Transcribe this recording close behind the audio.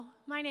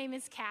my name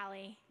is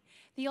Callie.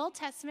 The Old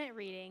Testament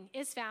reading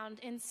is found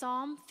in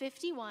Psalm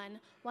 51,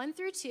 1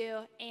 through 2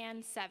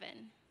 and 7.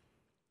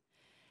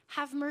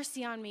 Have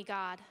mercy on me,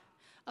 God,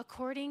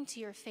 according to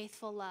your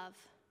faithful love.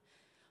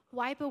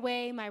 Wipe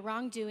away my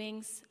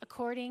wrongdoings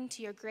according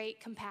to your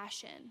great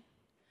compassion.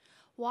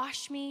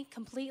 Wash me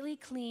completely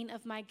clean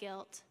of my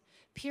guilt.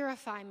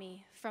 Purify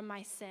me from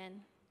my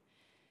sin.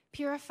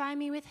 Purify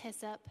me with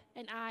hyssop,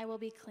 and I will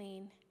be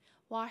clean.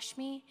 Wash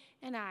me,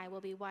 and I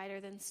will be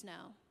whiter than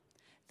snow.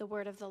 The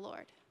word of the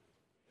Lord.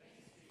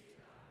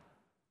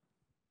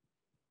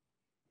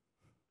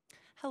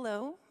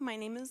 Hello, my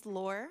name is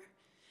Lore.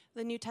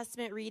 The New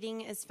Testament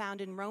reading is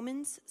found in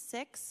Romans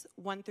 6,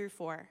 1 through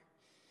 4.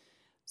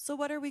 So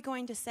what are we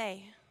going to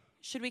say?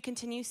 Should we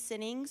continue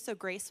sinning so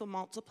grace will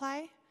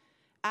multiply?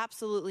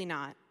 Absolutely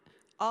not.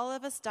 All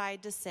of us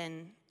died to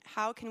sin.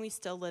 How can we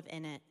still live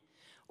in it?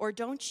 Or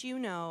don't you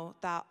know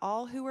that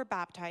all who were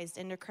baptized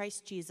into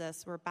Christ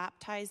Jesus were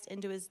baptized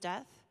into his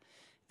death?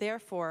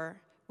 Therefore,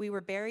 we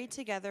were buried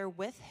together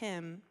with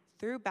him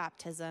through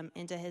baptism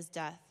into his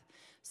death,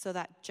 so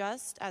that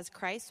just as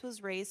Christ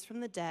was raised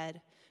from the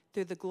dead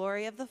through the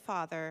glory of the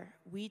Father,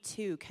 we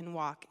too can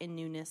walk in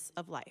newness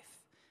of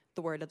life.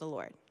 The word of the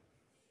Lord.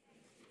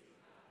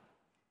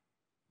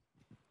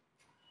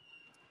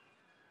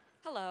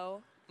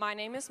 Hello, my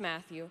name is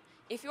Matthew.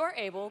 If you are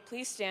able,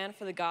 please stand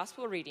for the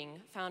gospel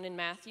reading found in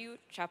Matthew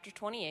chapter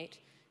 28,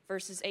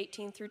 verses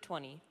 18 through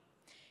 20.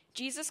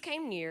 Jesus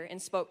came near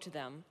and spoke to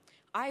them.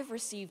 I have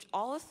received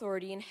all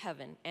authority in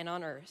heaven and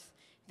on earth.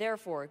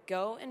 Therefore,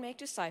 go and make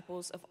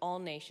disciples of all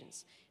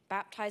nations,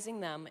 baptizing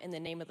them in the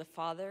name of the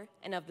Father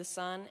and of the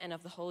Son and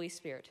of the Holy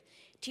Spirit,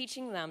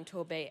 teaching them to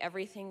obey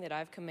everything that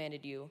I've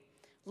commanded you.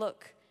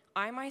 Look,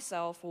 I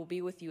myself will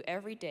be with you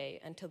every day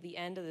until the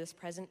end of this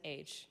present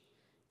age.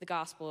 The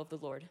gospel of the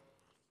Lord.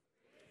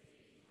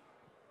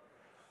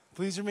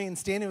 Please remain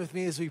standing with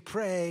me as we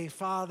pray,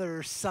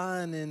 Father,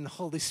 Son, and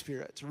Holy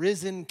Spirit,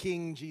 risen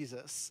King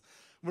Jesus.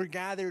 We're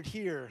gathered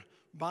here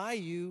by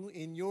you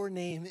in your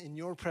name, in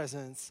your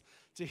presence,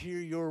 to hear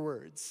your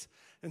words.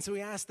 And so we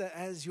ask that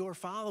as your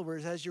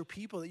followers, as your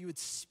people, that you would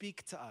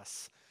speak to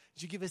us,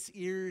 that you give us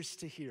ears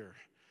to hear,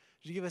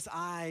 that you give us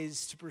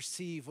eyes to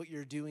perceive what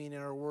you're doing in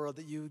our world,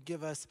 that you would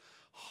give us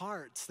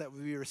hearts that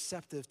would be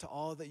receptive to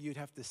all that you'd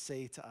have to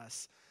say to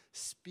us.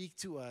 Speak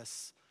to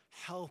us,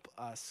 help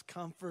us,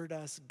 comfort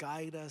us,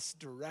 guide us,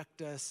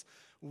 direct us.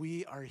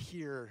 We are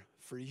here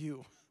for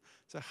you.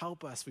 So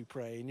help us, we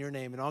pray, in your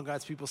name. And all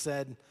God's people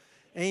said,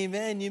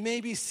 amen. You may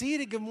be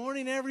seated. Good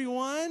morning,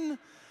 everyone.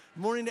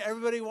 Good morning to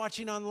everybody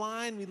watching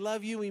online. We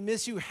love you. We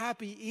miss you.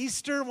 Happy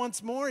Easter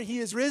once more. He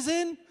is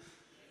risen.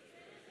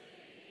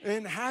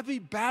 And happy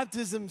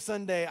Baptism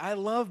Sunday. I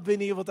love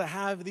being able to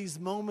have these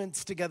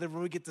moments together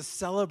where we get to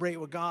celebrate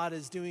what God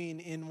is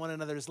doing in one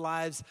another's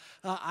lives.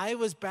 I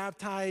was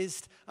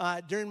baptized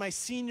during my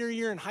senior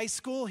year in high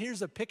school.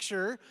 Here's a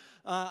picture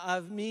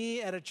of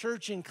me at a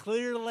church in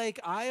Clear Lake,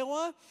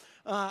 Iowa.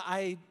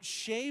 I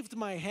shaved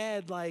my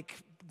head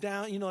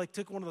down,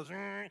 took one of those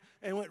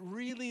and went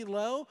really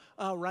low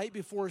right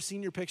before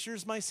senior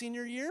pictures my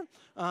senior year,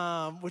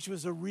 which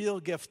was a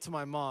real gift to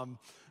my mom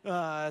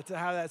to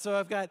have that.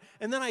 So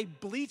and then I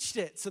bleached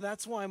it. So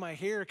that's why my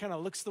hair kind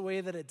of looks the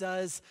way that it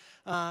does.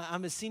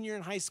 I'm a senior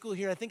in high school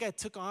here. I think I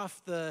took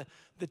off the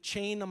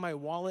chain on my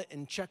wallet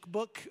and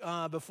checkbook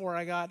before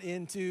I got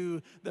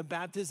into the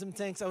baptism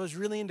tanks. I was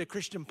really into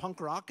Christian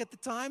punk rock at the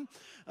time,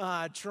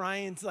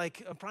 trying to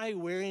probably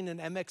wearing an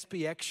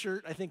MXPX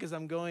shirt, I think, as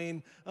I'm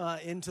going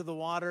into the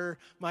water.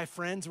 My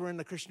friends were in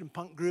the Christian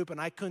punk group, and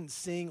I couldn't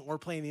sing or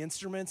play the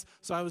instruments,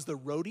 so I was the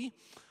roadie.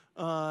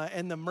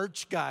 And the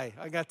merch guy.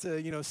 I got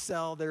to,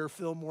 sell their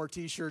Fillmore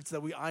t-shirts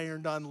that we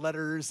ironed on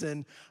letters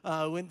and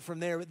went from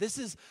there. But this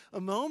is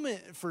a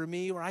moment for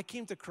me where I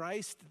came to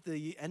Christ at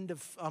the end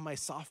of my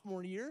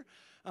sophomore year.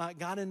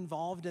 Got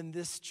involved in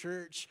this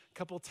church a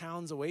couple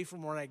towns away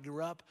from where I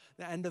grew up,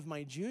 the end of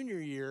my junior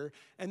year,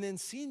 and then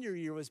senior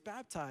year was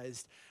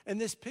baptized. And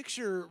this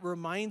picture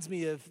reminds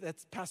me of,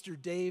 that's Pastor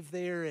Dave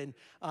there and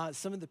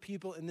some of the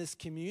people in this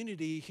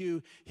community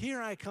who,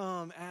 here I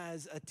come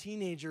as a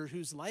teenager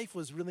whose life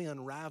was really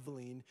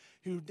unraveling,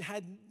 who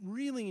had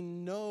really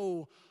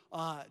no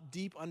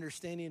deep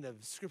understanding of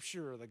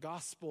Scripture or the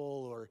gospel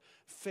or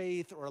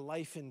faith or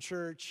life in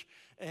church,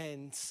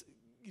 and,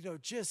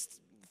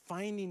 just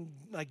finding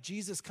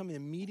Jesus coming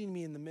and meeting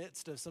me in the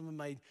midst of some of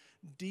my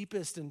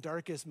deepest and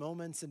darkest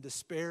moments and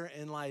despair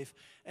in life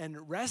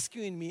and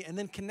rescuing me and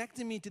then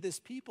connecting me to this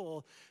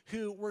people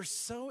who were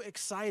so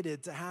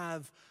excited to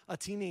have a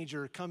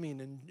teenager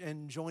coming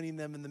and joining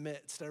them in the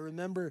midst. I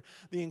remember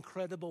the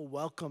incredible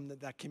welcome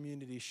that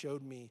community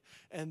showed me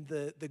and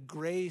the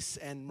grace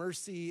and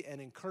mercy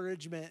and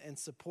encouragement and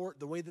support,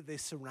 the way that they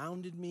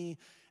surrounded me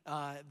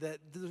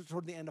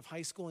toward the end of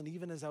high school, and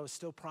even as I was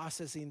still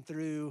processing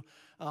through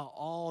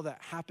all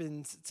that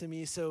happened to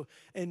me. So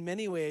in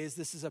many ways,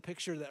 this is a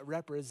picture that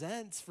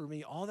represents for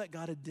me all that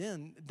God had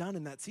done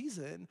in that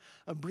season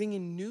of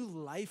bringing new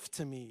life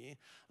to me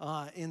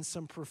in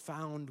some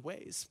profound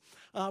ways.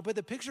 But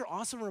the picture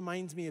also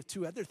reminds me of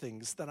two other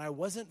things that I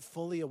wasn't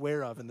fully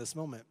aware of in this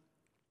moment.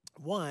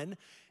 One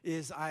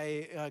is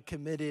I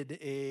committed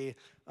a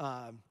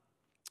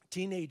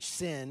teenage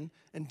sin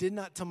and did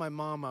not tell my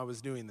mom I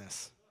was doing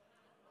this.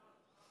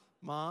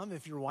 Mom,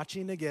 if you're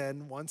watching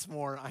again, once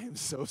more, I am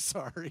so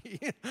sorry.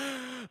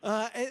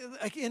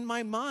 In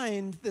my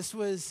mind, this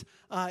was,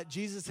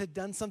 Jesus had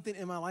done something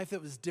in my life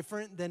that was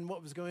different than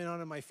what was going on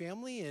in my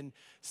family. And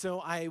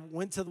so I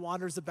went to the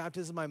waters of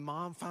baptism. My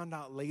mom found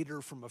out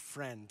later from a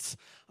friend,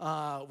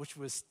 which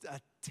was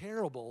a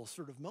terrible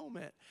sort of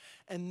moment.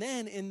 And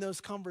then in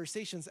those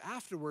conversations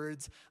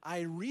afterwards,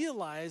 I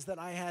realized that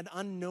I had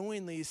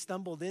unknowingly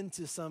stumbled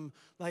into some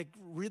like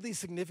really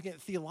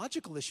significant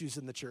theological issues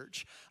in the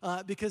church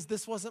because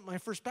this wasn't my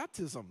first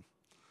baptism.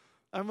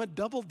 I'm a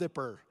double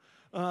dipper.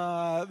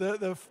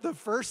 The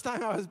first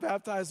time I was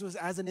baptized was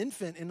as an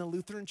infant in a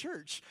Lutheran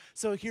church.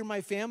 So here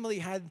my family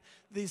had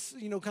these,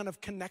 kind of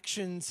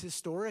connections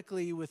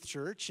historically with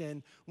church.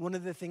 And one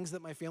of the things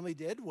that my family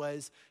did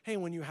was, hey,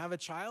 when you have a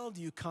child,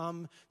 you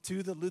come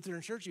to the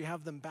Lutheran church, you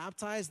have them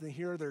baptized, and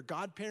here are their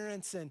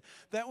godparents. And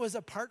that was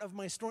a part of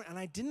my story. And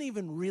I didn't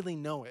even really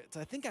know it.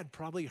 I think I'd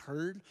probably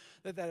heard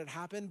that had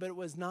happened, but it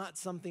was not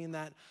something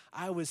that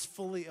I was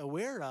fully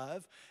aware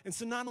of. And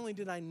so not only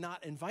did I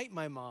not invite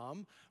my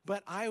mom,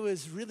 but I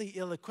was really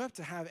ill-equipped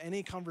to have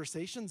any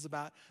conversations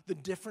about the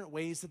different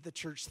ways that the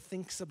church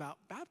thinks about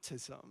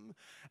baptism.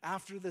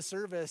 After the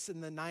service in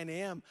the 9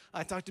 a.m.,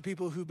 I talked to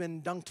people who've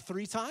been dunked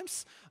 3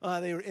 times.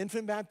 They were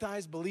infant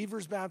baptized,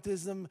 believers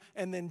baptism,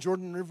 and then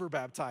Jordan River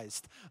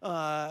baptized.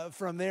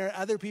 From there,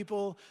 other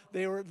people,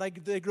 they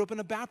grew up in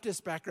a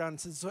Baptist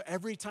background, and so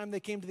every time they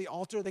came to the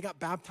altar, they got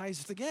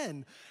baptized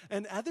again.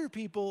 And other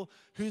people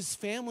whose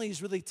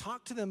families really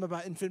talked to them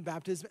about infant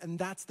baptism, and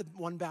that's the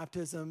one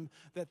baptism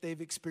that they've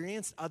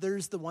experienced.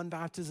 Others, the one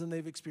baptism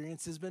they've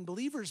experienced has been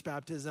believers'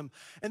 baptism.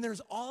 And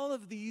there's all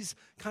of these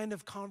kind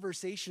of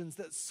conversations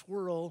that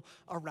swirl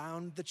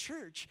around the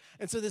church.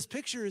 And so this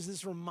picture is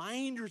this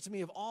reminder to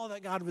me of all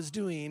that God was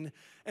doing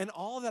and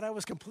all that I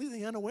was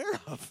completely unaware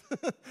of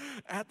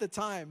at the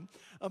time.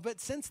 But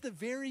since the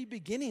very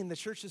beginning, the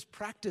church has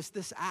practiced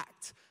this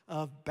act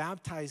of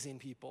baptizing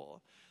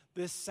people.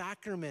 This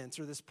sacrament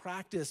or this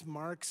practice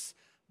marks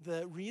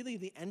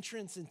the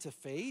entrance into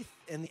faith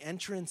and the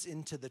entrance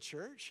into the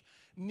church.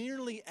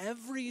 Nearly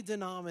every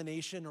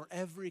denomination or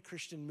every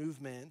Christian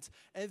movement,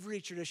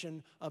 every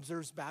tradition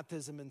observes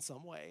baptism in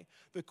some way.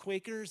 The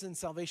Quakers and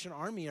Salvation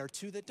Army are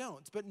two that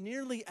don't, but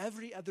nearly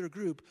every other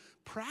group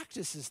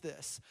practices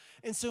this.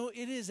 And so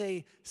it is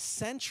a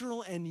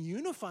central and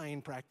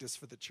unifying practice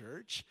for the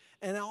church,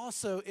 and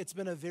also it's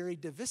been a very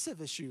divisive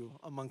issue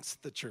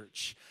amongst the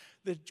church.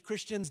 The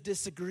Christians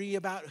disagree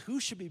about who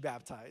should be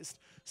baptized.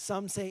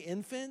 Some say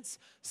infants,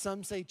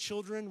 some say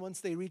children once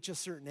they reach a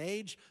certain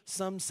age,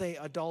 some say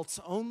adults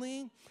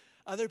only.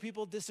 Other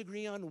people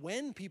disagree on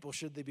when people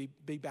should they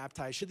be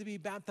baptized. Should they be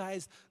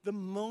baptized the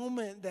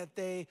moment that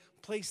they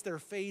place their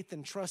faith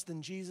and trust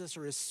in Jesus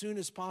or as soon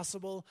as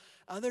possible?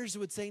 Others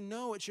would say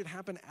no, it should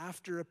happen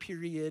after a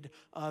period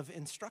of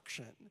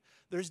instruction.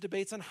 There's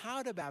debates on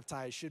how to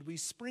baptize. Should we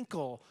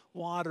sprinkle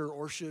water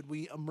or should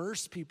we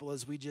immerse people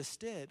as we just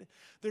did?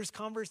 There's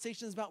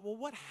conversations about, well,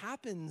 what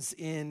happens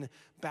in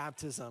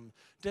baptism?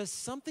 Does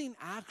something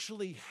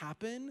actually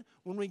happen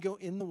when we go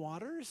in the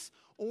waters?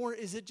 Or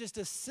is it just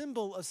a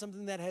symbol of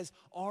something that has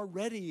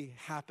already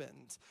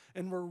happened?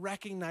 And we're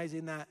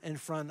recognizing that in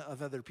front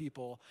of other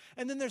people.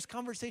 And then there's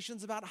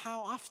conversations about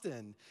how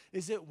often.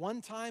 Is it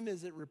one time?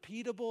 Is it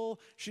repeatable?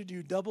 Should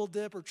you double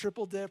dip or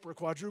triple dip or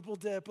quadruple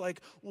dip?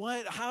 Like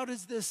what? How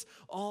does this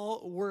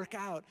all work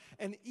out?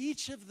 And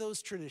each of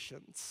those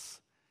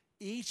traditions,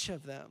 each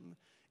of them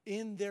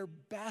in their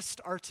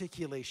best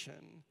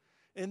articulation,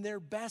 in their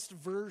best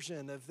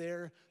version of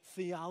their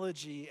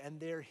theology and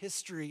their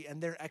history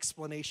and their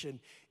explanation,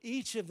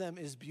 each of them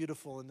is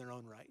beautiful in their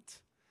own right.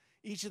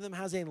 Each of them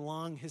has a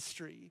long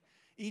history.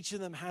 Each of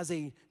them has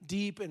a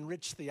deep and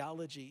rich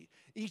theology.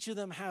 Each of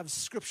them have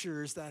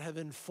scriptures that have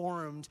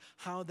informed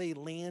how they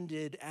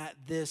landed at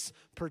this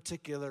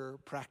particular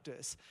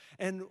practice.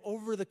 And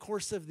over the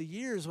course of the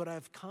years, what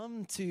I've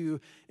come to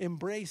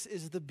embrace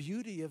is the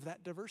beauty of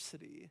that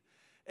diversity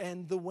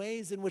and the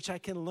ways in which I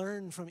can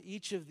learn from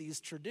each of these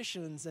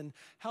traditions and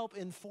help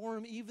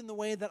inform even the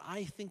way that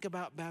I think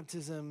about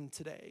baptism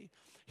today.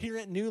 Here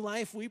at New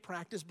Life, we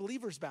practice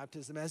believers'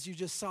 baptism, as you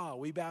just saw.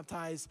 We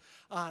baptize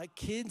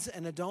kids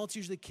and adults,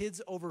 usually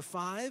kids over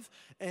 5,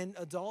 and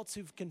adults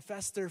who've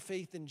confessed their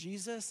faith in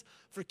Jesus.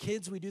 For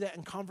kids, we do that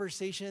in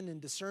conversation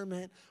and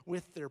discernment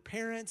with their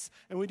parents,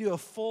 and we do a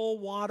full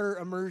water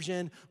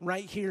immersion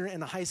right here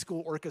in a high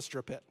school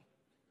orchestra pit.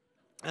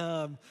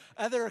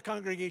 Other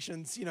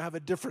congregations, have a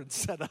different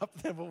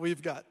setup than what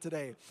we've got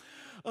today.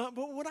 But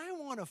what I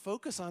want to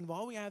focus on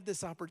while we have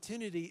this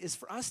opportunity is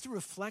for us to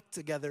reflect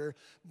together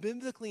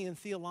biblically and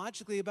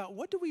theologically about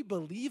what do we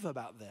believe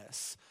about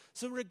this.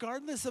 So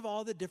regardless of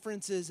all the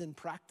differences in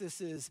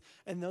practices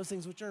and those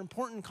things, which are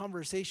important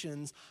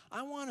conversations,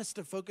 I want us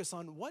to focus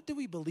on what do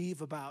we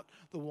believe about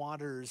the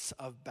waters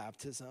of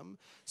baptism.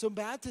 So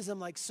baptism,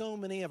 like so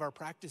many of our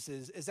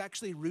practices, is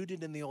actually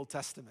rooted in the Old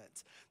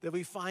Testament, that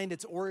we find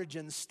its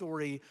origin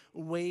story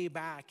way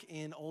back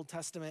in Old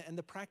Testament and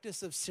the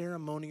practice of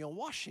ceremonial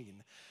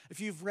washing. If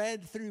you've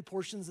read through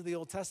portions of the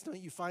Old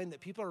Testament, you find that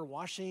people are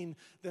washing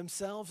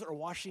themselves or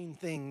washing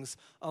things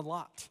a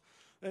lot.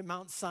 At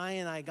Mount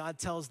Sinai, God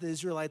tells the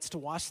Israelites to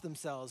wash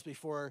themselves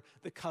before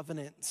the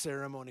covenant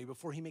ceremony,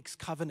 before he makes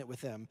covenant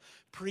with them.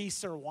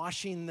 Priests are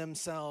washing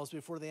themselves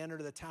before they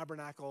enter the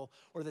tabernacle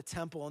or the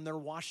temple, and they're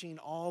washing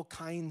all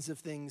kinds of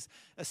things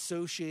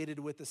associated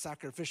with the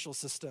sacrificial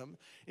system.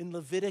 In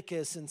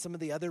Leviticus and some of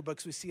the other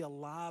books, we see a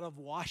lot of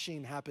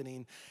washing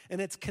happening,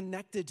 and it's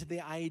connected to the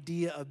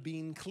idea of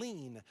being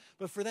clean.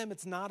 But for them,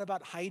 it's not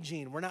about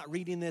hygiene. We're not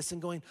reading this and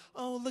going,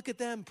 oh, look at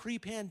them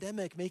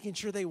pre-pandemic, making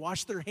sure they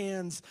wash their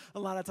hands a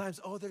lot of times.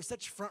 Oh, they're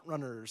such front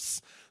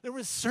runners. There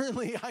was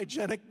certainly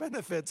hygienic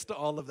benefits to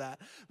all of that.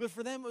 But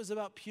for them, it was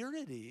about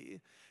purity.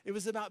 It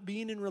was about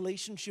being in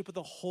relationship with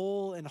a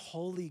whole and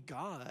holy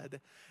God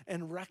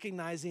and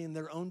recognizing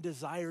their own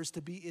desires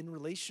to be in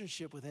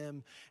relationship with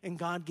him. And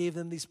God gave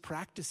them these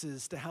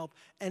practices to help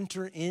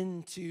enter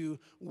into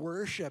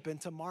worship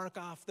and to mark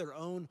off their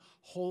own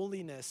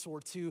holiness or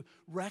to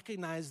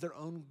recognize their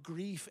own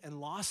grief and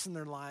loss in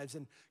their lives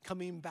and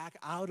coming back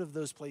out of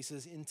those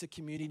places into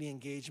community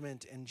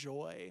engagement and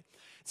joy.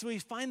 So we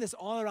find this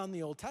all around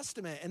the Old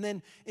Testament. And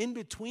then in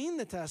between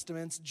the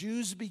Testaments,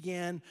 Jews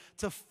began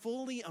to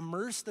fully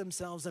immerse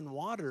themselves in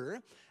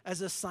water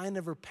as a sign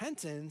of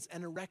repentance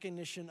and a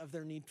recognition of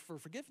their need for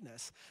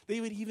forgiveness. They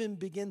would even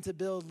begin to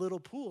build little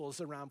pools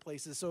around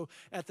places. So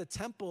at the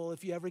temple,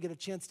 if you ever get a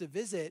chance to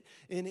visit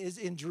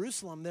in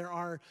Jerusalem, there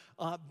are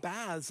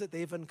baths that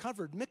they've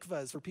uncovered,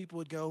 mikvahs, where people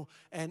would go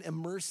and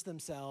immerse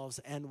themselves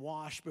and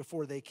wash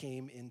before they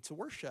came into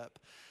worship.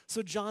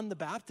 So John the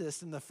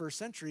Baptist in the first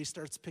century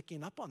starts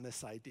picking up on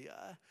this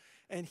idea.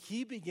 And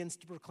he begins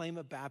to proclaim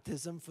a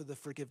baptism for the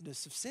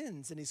forgiveness of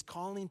sins. And he's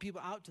calling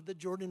people out to the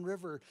Jordan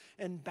River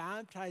and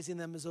baptizing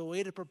them as a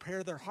way to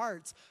prepare their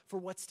hearts for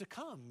what's to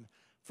come,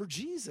 for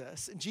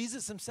Jesus. And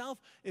Jesus himself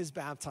is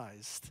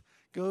baptized,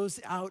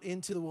 goes out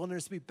into the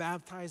wilderness to be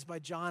baptized by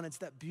John. It's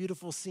that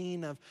beautiful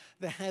scene of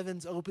the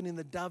heavens opening,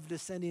 the dove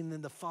descending,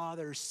 and the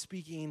Father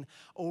speaking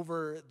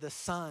over the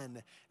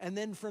Son. And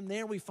then from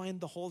there, we find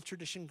the whole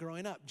tradition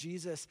growing up.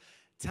 Jesus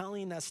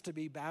telling us to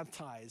be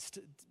baptized,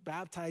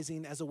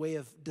 baptizing as a way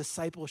of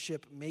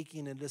discipleship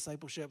making and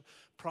discipleship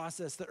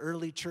process, the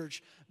early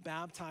church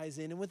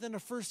baptizing. And within the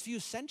first few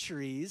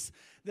centuries,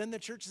 then the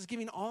church is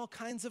giving all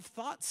kinds of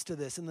thoughts to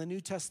this in the New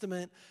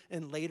Testament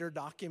and later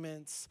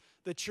documents.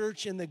 The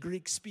church in the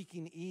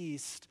Greek-speaking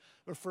East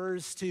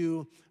refers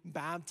to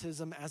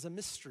baptism as a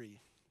mystery.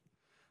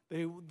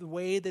 The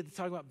way that they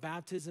talk about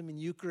baptism in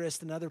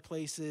Eucharist and other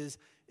places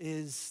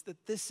is that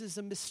this is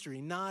a mystery,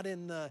 not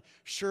in the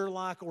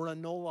Sherlock or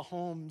Enola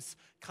Holmes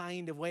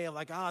kind of way of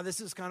like, this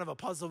is kind of a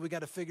puzzle, we got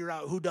to figure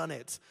out who done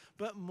it.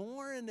 But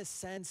more in the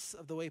sense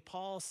of the way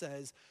Paul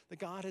says that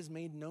God has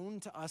made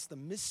known to us the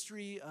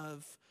mystery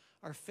of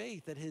our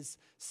faith that has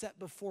set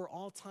before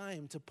all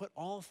time to put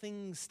all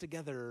things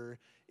together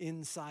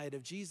inside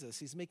of Jesus.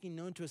 He's making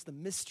known to us the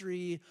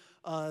mystery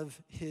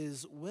of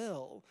his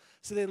will.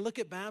 So they look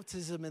at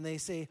baptism and they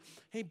say,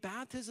 hey,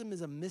 baptism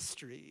is a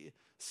mystery.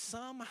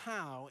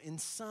 Somehow, in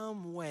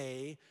some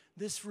way,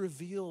 this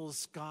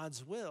reveals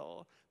God's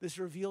will. This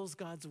reveals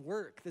God's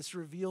work. This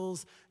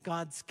reveals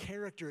God's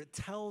character. It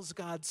tells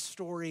God's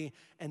story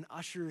and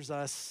ushers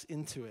us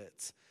into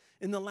it.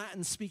 In the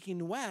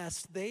Latin-speaking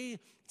West, they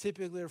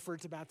typically refer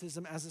to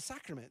baptism as a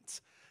sacrament.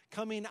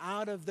 Coming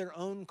out of their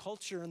own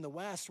culture in the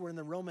West, where in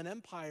the Roman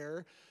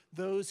Empire,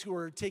 those who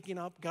were taking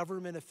up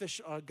government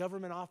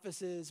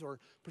offices, or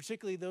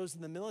particularly those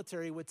in the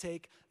military, would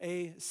take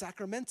a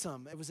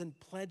sacramentum. It was a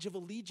pledge of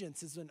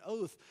allegiance. It's an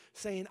oath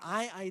saying,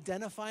 I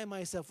identify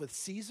myself with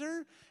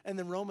Caesar and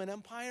the Roman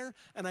Empire,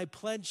 and I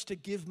pledge to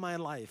give my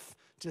life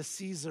to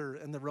Caesar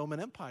and the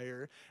Roman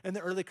Empire. And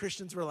the early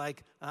Christians were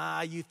like,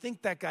 you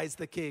think that guy's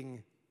the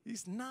king.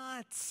 He's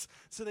nuts.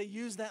 So they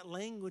used that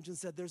language and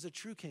said, there's a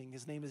true king.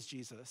 His name is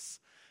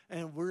Jesus.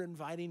 And we're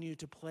inviting you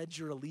to pledge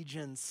your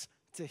allegiance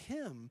to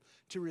him,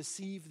 to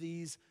receive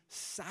these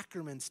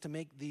sacraments, to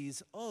make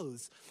these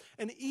oaths.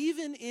 And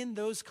even in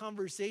those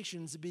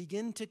conversations,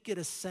 begin to get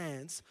a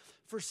sense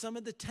for some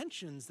of the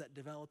tensions that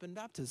develop in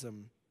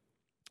baptism.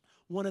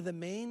 One of the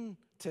main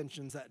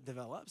tensions that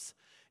develops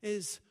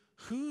is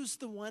who's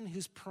the one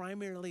who's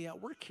primarily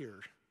at work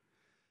here?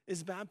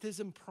 Is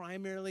baptism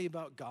primarily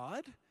about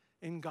God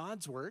and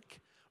God's work,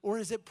 or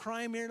is it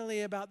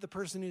primarily about the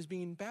person who's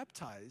being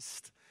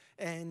baptized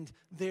and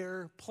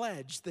their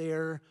pledge,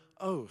 their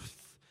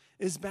oath?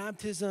 Is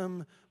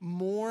baptism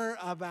more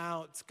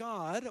about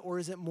God, or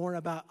is it more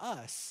about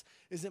us?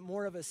 Is it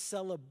more of a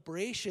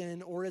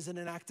celebration, or is it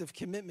an act of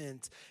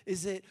commitment?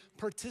 Is it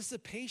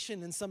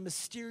participation in some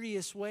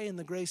mysterious way in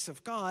the grace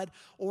of God,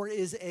 or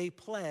is a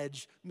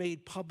pledge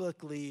made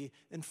publicly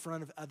in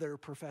front of other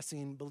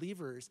professing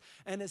believers?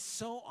 And as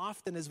so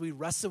often as we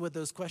wrestle with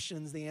those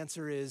questions, the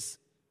answer is,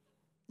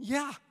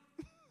 yeah.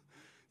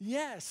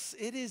 Yes,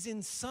 it is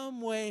in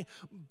some way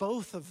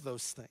both of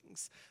those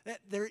things. That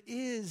there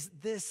is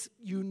this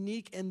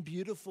unique and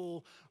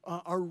beautiful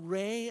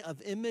array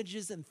of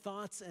images and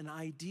thoughts and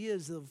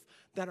ideas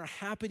that are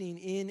happening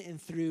in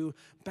and through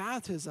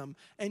baptism.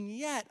 And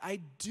yet, I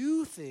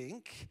do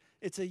think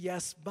it's a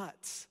yes,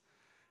 but.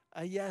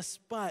 A yes,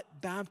 but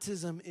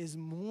baptism is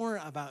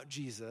more about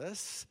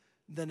Jesus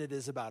than it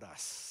is about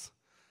us.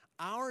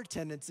 Our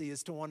tendency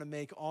is to want to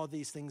make all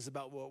these things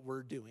about what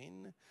we're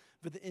doing.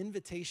 But the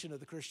invitation of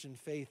the Christian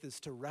faith is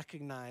to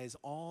recognize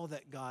all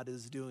that God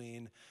is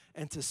doing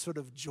and to sort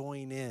of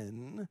join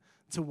in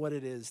to what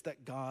it is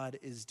that God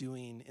is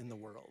doing in the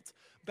world.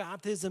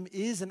 Baptism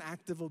is an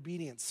act of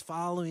obedience,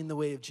 following the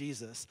way of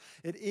Jesus.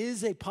 It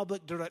is a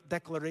public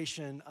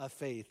declaration of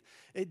faith.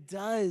 It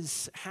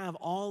does have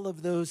all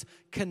of those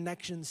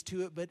connections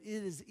to it, but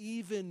it is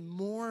even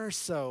more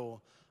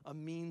so a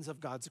means of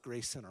God's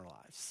grace in our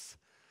lives.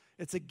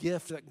 It's a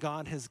gift that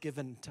God has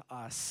given to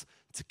us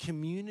to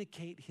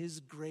communicate his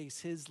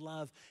grace, his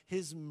love,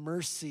 his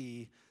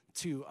mercy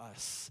to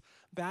us.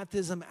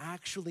 Baptism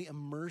actually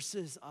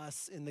immerses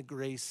us in the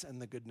grace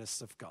and the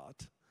goodness of God.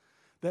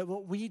 That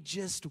what we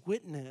just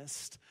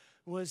witnessed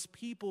was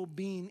people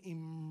being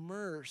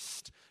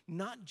immersed,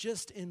 not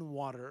just in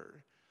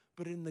water,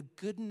 but in the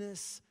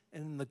goodness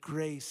and the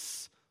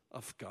grace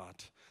of God.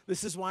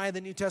 This is why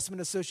the New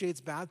Testament associates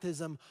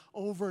baptism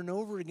over and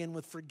over again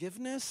with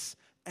forgiveness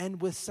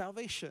and with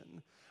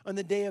salvation. On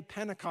the day of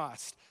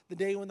Pentecost, the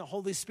day when the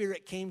Holy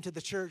Spirit came to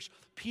the church,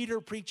 Peter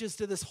preaches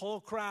to this whole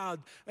crowd,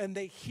 and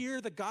they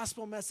hear the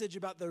gospel message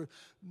about the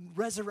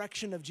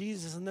resurrection of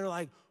Jesus, and they're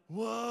like,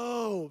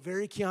 whoa,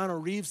 very Keanu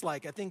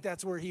Reeves-like. I think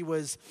that's where he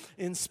was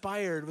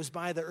inspired, was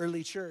by the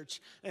early church,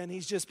 and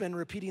he's just been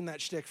repeating that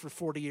shtick for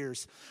 40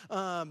 years.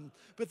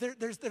 But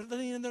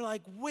they're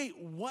like, wait,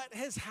 what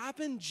has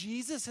happened?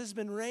 Jesus has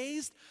been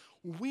raised?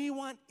 We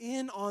want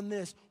in on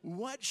this.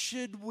 What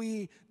should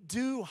we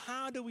do?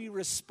 How do we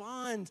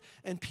respond?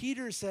 And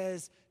Peter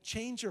says,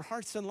 change your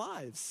hearts and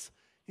lives.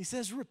 He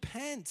says,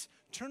 repent,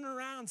 turn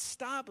around,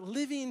 stop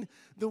living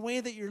the way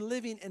that you're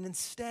living, and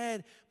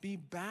instead be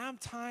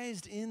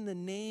baptized in the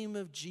name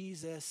of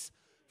Jesus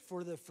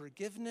for the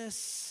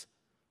forgiveness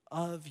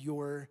of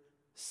your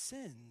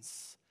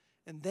sins.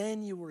 And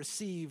then you will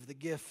receive the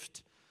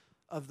gift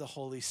of the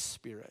Holy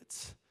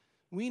Spirit.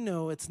 We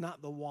know it's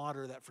not the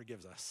water that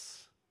forgives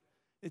us.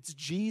 It's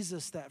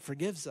Jesus that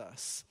forgives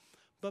us.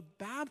 But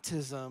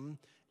baptism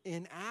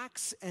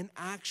enacts and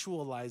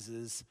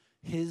actualizes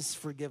his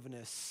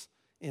forgiveness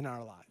in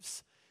our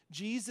lives.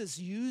 Jesus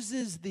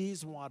uses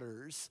these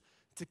waters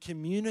to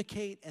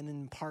communicate and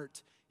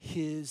impart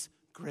his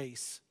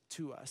grace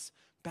to us.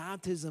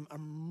 Baptism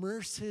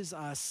immerses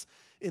us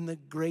in the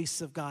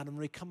grace of God. And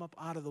when we come up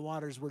out of the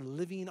waters, we're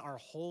living our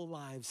whole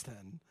lives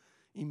then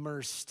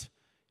immersed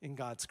in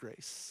God's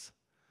grace.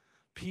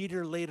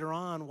 Peter later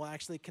on will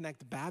actually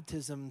connect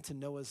baptism to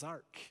Noah's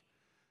Ark.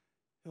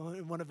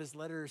 In one of his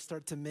letters,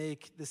 start to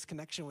make this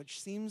connection, which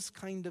seems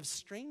kind of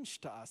strange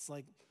to us.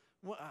 Like,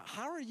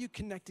 how are you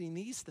connecting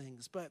these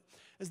things? But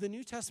as the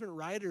New Testament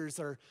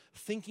writers are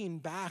thinking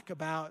back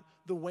about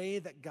the way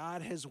that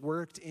God has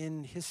worked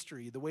in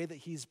history, the way that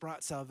he's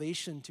brought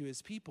salvation to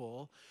his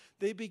people,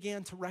 they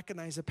began to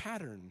recognize a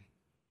pattern.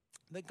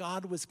 That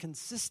God was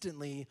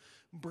consistently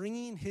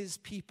bringing his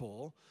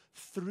people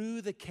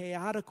through the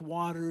chaotic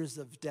waters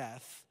of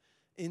death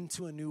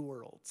into a new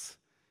world,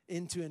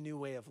 into a new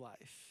way of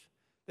life.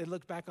 They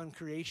looked back on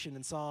creation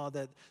and saw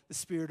that the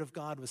Spirit of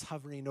God was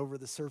hovering over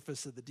the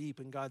surface of the deep,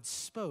 and God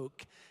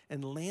spoke,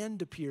 and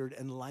land appeared,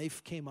 and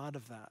life came out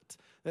of that.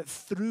 That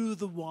through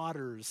the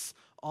waters,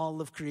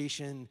 all of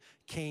creation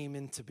came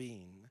into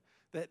being.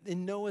 That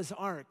in Noah's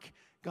Ark,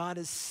 God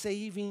is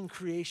saving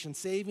creation,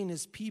 saving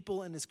his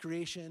people and his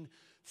creation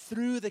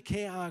through the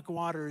chaotic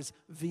waters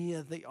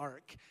via the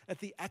ark. At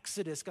the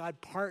Exodus,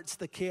 God parts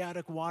the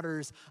chaotic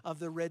waters of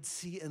the Red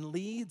Sea and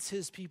leads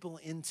his people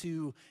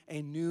into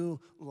a new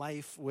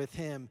life with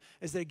him.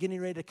 As they're getting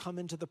ready to come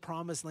into the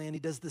promised land, he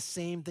does the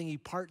same thing. He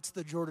parts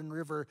the Jordan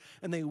River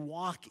and they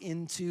walk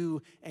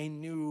into a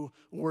new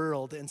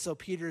world. And so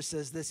Peter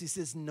says this, he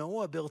says,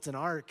 Noah built an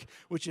ark,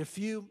 which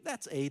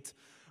that's 8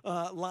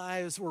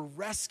 lives were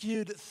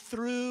rescued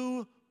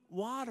through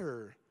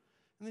water.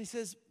 And then he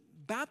says,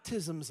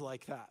 baptism's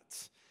like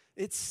that.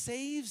 It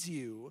saves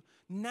you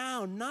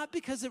now, not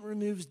because it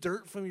removes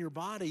dirt from your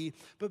body,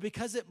 but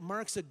because it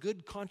marks a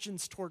good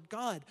conscience toward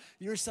God.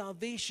 Your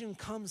salvation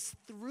comes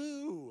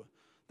through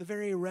the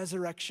very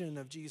resurrection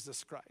of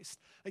Jesus Christ.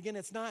 Again,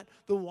 it's not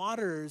the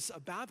waters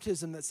of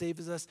baptism that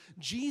saves us.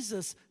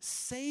 Jesus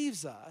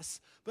saves us,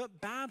 but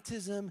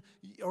baptism,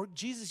 or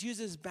Jesus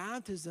uses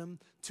baptism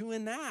to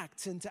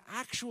enact and to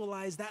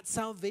actualize that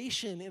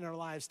salvation in our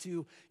lives,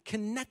 to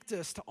connect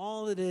us to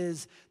all it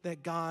is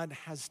that God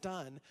has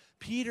done.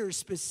 Peter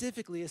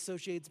specifically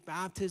associates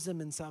baptism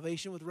and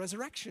salvation with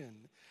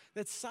resurrection,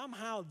 that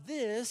somehow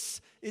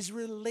this is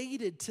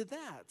related to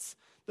that.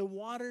 The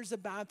waters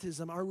of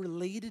baptism are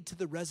related to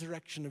the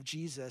resurrection of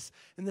Jesus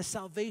and the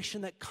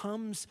salvation that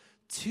comes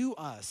to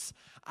us.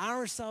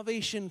 Our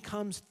salvation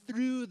comes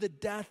through the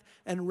death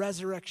and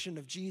resurrection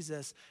of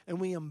Jesus, and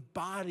we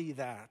embody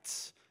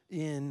that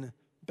in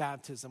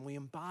baptism. We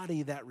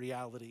embody that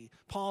reality.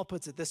 Paul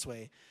puts it this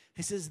way.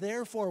 He says,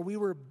 therefore, we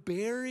were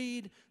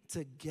buried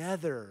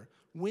together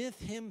with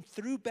him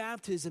through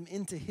baptism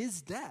into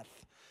his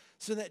death,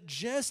 so that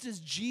just as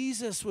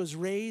Jesus was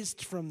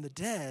raised from the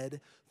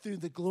dead through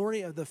the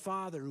glory of the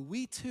Father,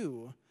 we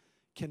too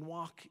can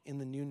walk in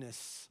the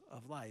newness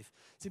of life.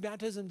 See,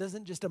 baptism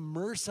doesn't just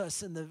immerse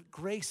us in the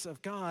grace of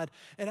God,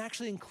 it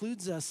actually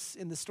includes us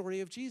in the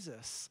story of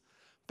Jesus.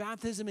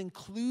 Baptism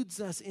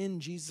includes us in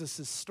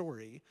Jesus'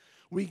 story.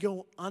 We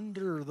go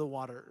under the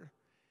water,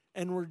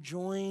 and we're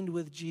joined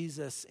with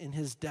Jesus in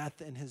his death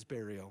and his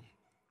burial.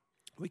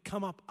 We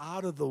come up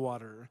out of the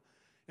water,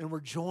 and we're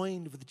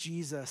joined with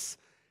Jesus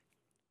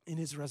in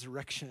his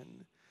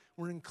resurrection.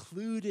 We're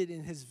included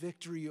in his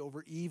victory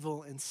over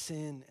evil and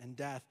sin and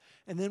death.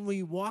 And then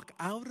we walk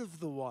out of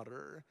the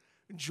water,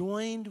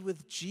 joined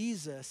with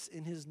Jesus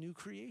in his new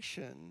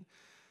creation.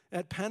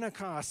 At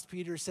Pentecost,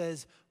 Peter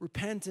says,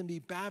 repent and be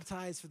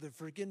baptized for the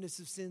forgiveness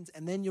of sins,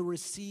 and then you'll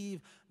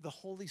receive the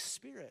Holy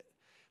Spirit.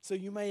 So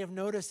you may have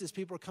noticed as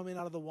people are coming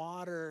out of the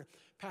water,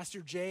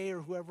 Pastor Jay or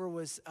whoever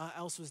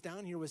else was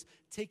down here was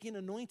taking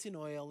anointing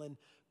oil and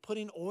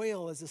putting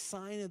oil as a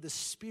sign of the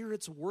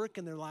Spirit's work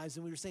in their lives.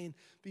 And we were saying,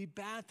 be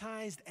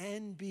baptized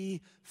and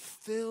be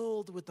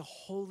filled with the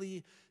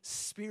Holy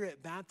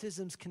Spirit.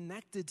 Baptism's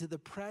connected to the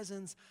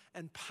presence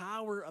and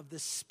power of the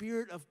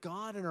Spirit of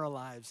God in our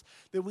lives.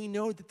 That we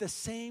know that the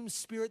same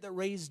Spirit that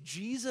raised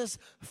Jesus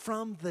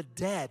from the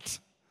dead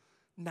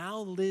now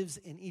lives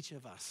in each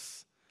of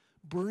us,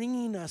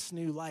 bringing us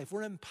new life.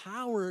 We're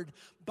empowered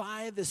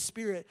by the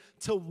Spirit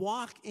to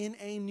walk in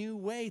a new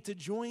way, to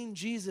join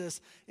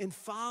Jesus in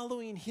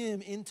following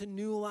him into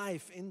new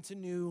life, into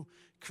new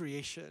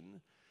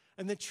creation.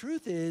 And the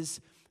truth is,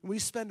 we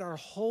spend our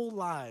whole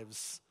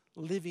lives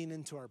living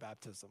into our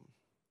baptism.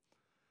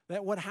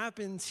 That what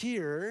happens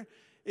here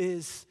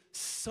is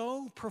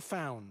so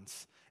profound.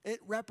 It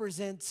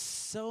represents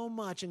so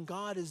much, and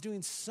God is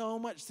doing so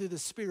much through the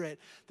Spirit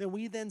that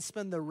we then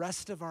spend the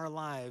rest of our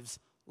lives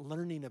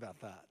learning about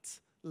that,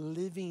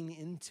 living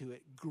into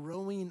it,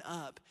 growing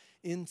up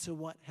into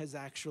what has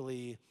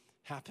actually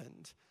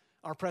happened.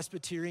 Our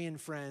Presbyterian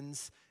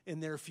friends in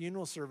their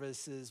funeral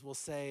services will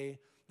say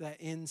that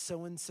in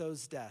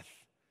so-and-so's death,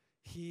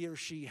 he or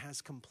she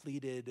has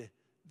completed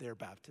their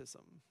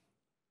baptism.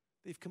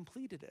 They've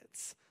completed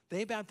it.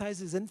 They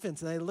baptize as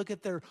infants, and they look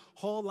at their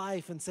whole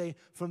life and say,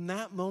 from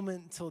that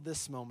moment till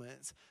this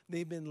moment,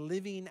 they've been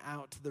living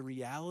out the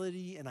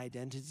reality and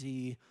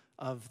identity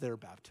of their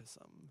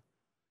baptism.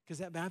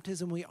 Because at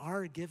baptism, we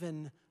are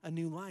given a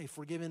new life.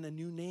 We're given a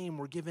new name.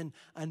 We're given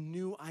a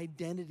new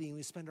identity. And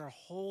we spend our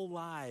whole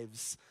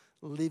lives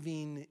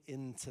living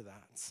into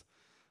that.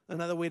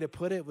 Another way to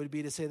put it would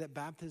be to say that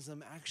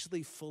baptism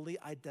actually fully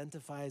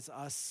identifies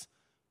us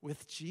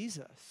with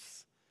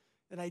Jesus.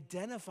 It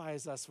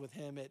identifies us with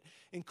him. It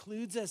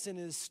includes us in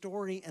his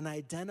story and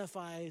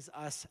identifies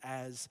us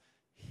as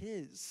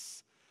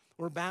his.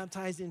 We're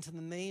baptized into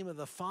the name of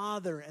the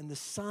Father and the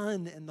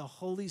Son and the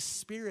Holy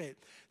Spirit.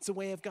 It's a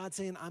way of God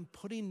saying, I'm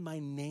putting my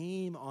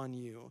name on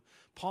you.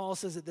 Paul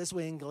says it this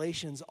way in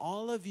Galatians,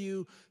 all of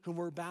you who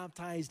were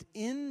baptized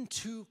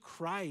into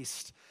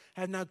Christ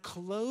have now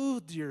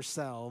clothed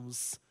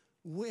yourselves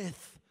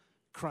with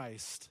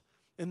Christ.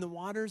 In the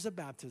waters of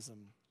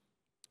baptism,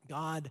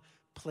 God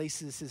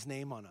places his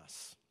name on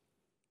us.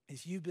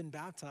 If you've been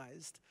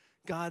baptized,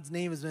 God's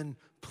name has been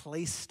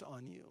placed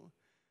on you,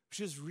 which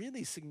is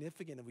really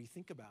significant if we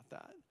think about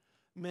that.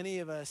 Many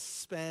of us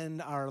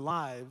spend our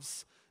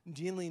lives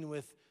dealing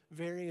with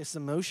various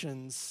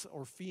emotions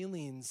or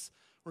feelings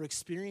or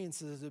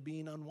experiences of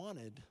being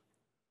unwanted,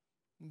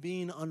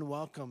 being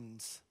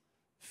unwelcomed,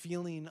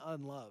 feeling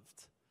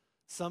unloved.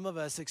 Some of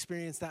us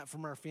experience that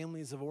from our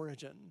families of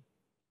origin,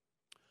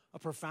 a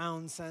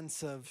profound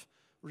sense of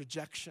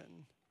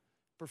rejection,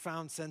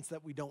 profound sense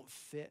that we don't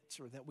fit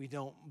or that we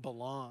don't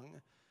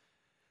belong.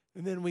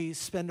 And then we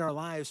spend our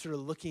lives sort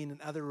of looking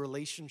at other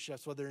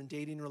relationships, whether in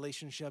dating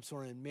relationships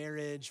or in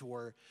marriage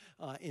or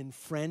in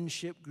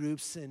friendship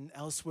groups and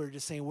elsewhere,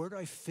 just saying, where do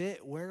I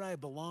fit? Where do I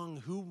belong?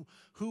 Who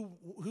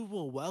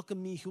will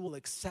welcome me? Who will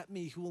accept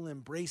me? Who will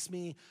embrace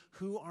me?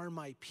 Who are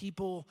my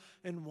people?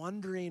 And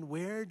wondering,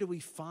 where do we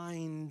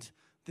find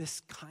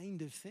this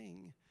kind of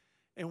thing?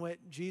 And what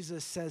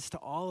Jesus says to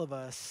all of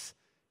us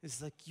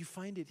is like, you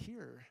find it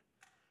here.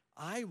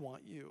 I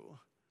want you.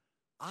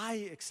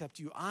 I accept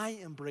you. I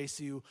embrace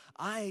you.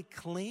 I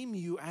claim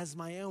you as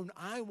my own.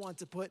 I want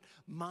to put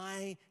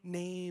my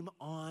name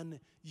on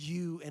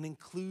you and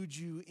include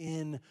you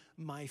in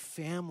my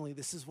family.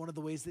 This is one of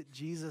the ways that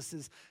Jesus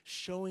is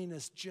showing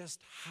us just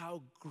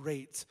how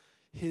great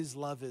his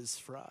love is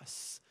for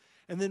us.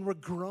 And then we're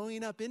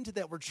growing up into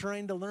that. We're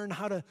trying to learn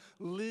how to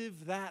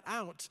live that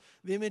out.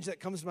 The image that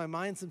comes to my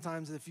mind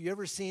sometimes, if you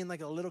ever seen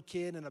like a little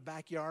kid in a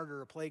backyard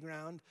or a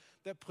playground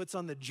that puts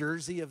on the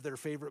jersey of their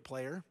favorite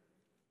player,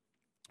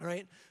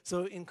 right?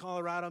 So in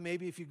Colorado,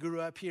 maybe if you grew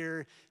up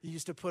here, you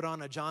used to put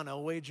on a John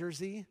Elway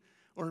jersey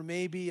or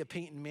maybe a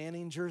Peyton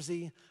Manning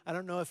jersey. I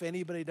don't know if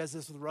anybody does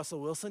this with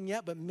Russell Wilson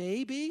yet, but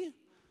maybe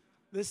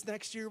this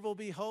next year will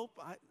be hope.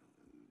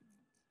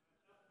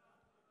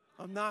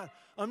 I'm not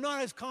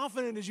as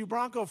confident as you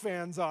Bronco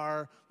fans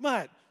are,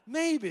 but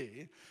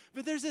maybe.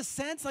 But there's a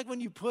sense like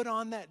when you put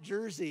on that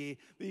jersey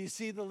that you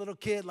see the little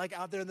kid like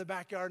out there in the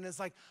backyard and it's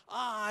like,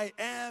 I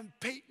am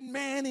Peyton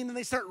Manning, and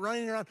they start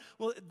running around.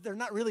 Well, they're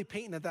not really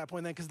Peyton at that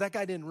point then because that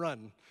guy didn't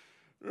run.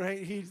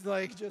 Right? He's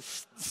like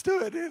just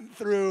stood in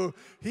through.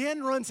 He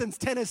hadn't run since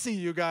Tennessee,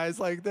 you guys.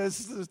 Like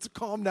this,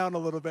 calm down a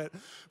little bit.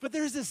 But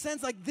there's this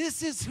sense like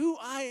this is who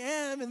I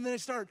am. And then I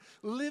start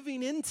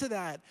living into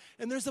that.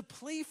 And there's a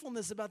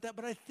playfulness about that.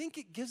 But I think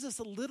it gives us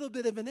a little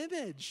bit of an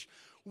image.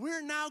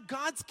 We're now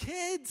God's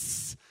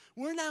kids.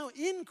 We're now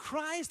in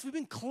Christ. We've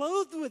been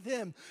clothed with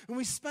him. And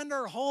we spend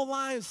our whole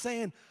lives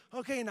saying,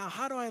 okay, now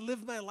how do I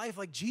live my life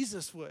like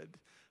Jesus would?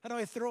 How do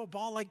I throw a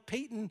ball like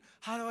Peyton?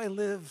 How do I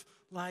live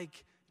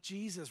like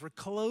Jesus? We're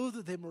clothed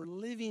with him. We're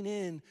living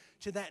in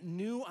to that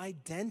new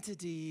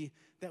identity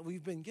that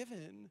we've been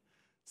given.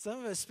 Some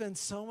of us spend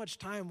so much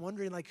time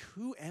wondering, like,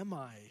 who am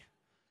I?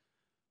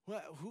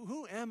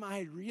 Who am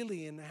I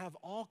really? And have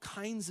all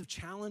kinds of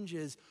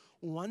challenges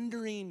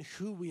wondering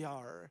who we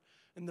are.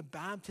 And the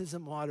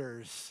baptism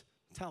waters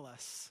tell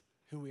us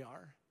who we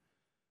are.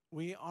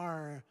 We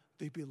are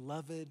the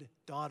beloved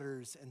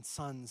daughters and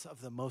sons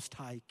of the Most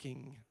High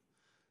King.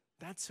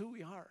 That's who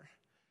we are.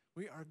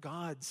 We are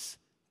God's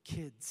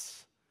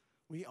kids.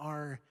 We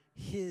are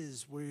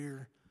his.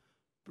 We're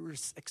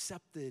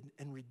accepted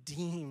and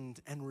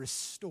redeemed and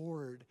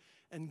restored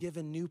and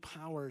given new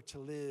power to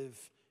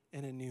live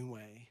in a new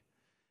way.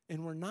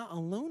 And we're not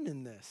alone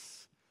in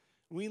this.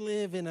 We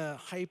live in a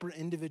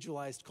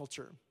hyper-individualized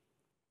culture.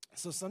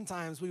 So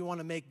sometimes we want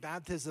to make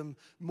baptism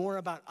more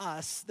about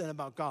us than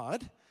about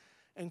God.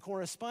 And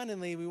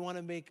correspondingly, we want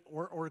to make,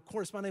 or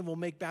correspondingly, we'll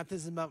make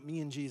baptism about me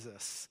and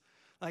Jesus.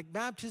 Like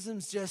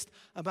baptism's just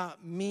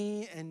about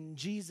me and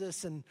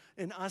Jesus and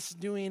us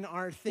doing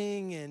our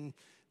thing and,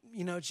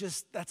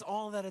 just that's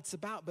all that it's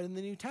about. But in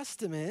the New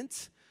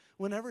Testament,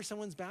 whenever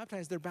someone's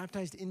baptized, they're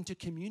baptized into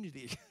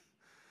community.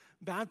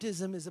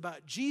 Baptism is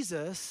about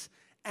Jesus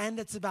and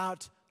it's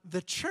about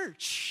the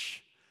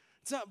church.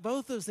 It's about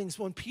both those things.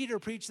 When Peter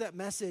preached that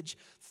message,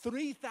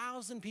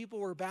 3,000 people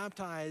were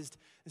baptized.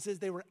 It says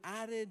they were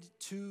added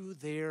to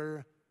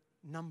their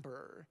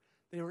number.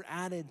 They were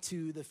added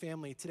to the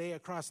family. Today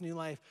across New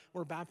Life,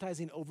 we're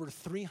baptizing over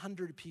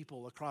 300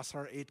 people across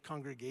our 8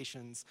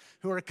 congregations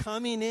who are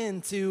coming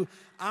into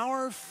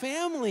our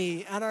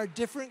family at our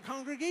different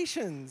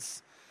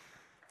congregations.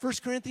 1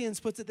 Corinthians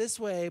puts it this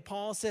way.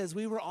 Paul says,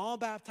 we were all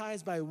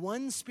baptized by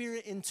one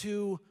Spirit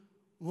into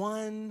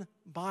one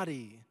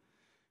body.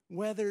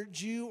 Whether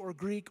Jew or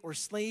Greek or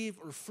slave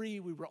or free,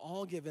 we were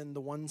all given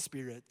the one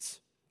Spirit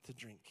to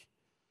drink.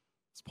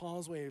 It's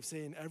Paul's way of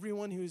saying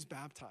everyone who is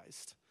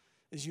baptized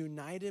is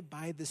united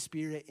by the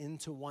Spirit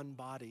into one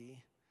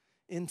body,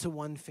 into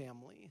one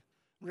family,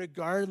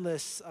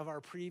 regardless of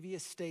our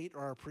previous state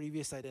or our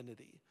previous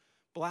identity.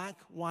 Black,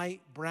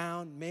 white,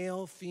 brown,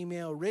 male,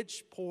 female,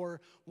 rich,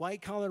 poor,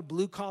 white collar,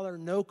 blue collar,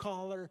 no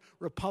collar,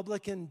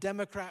 Republican,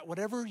 Democrat,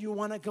 whatever you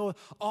want to go,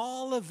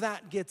 all of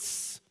that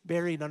gets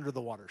buried under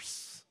the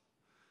waters.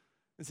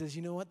 It says,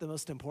 you know what the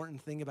most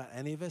important thing about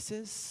any of us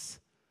is?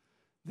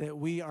 That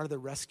we are the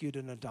rescued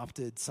and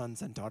adopted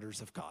sons and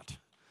daughters of God.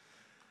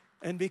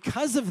 And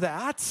because of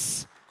that,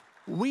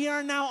 we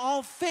are now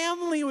all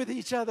family with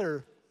each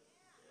other.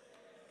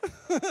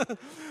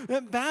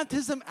 That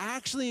baptism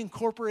actually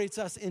incorporates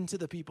us into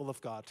the people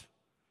of God.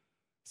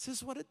 This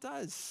is what it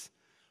does.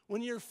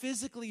 When you're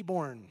physically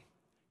born,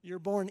 you're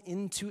born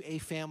into a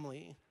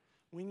family.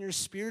 When you're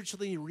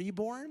spiritually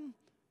reborn,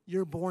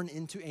 you're born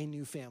into a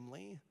new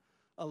family,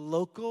 a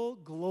local,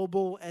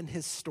 global, and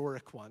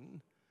historic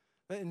one.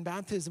 But in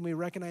baptism, we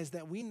recognize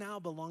that we now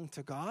belong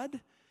to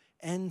God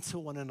and to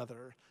one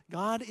another.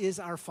 God is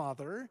our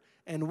Father,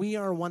 and we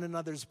are one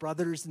another's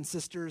brothers and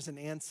sisters and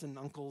aunts and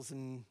uncles,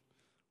 and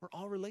we're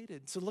all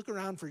related. So look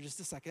around for just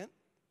a second.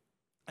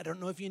 I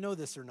don't know if you know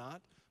this or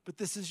not, but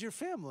this is your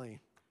family.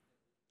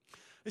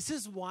 This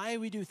is why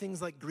we do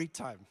things like greet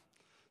time.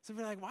 So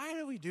we're like, why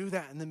do we do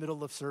that in the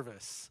middle of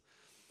service?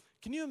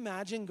 Can you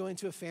imagine going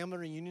to a family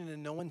reunion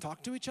and no one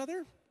talk to each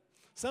other?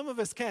 Some of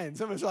us can.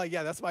 Some of us are like,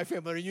 yeah, that's my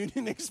family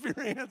reunion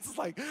experience.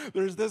 Like,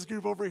 there's this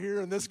group over here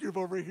and this group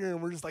over here,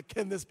 and we're just like,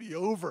 can this be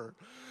over?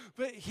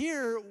 But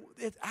here,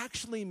 it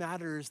actually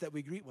matters that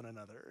we greet one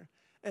another.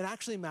 It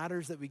actually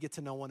matters that we get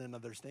to know one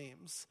another's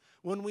names.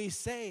 When we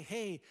say,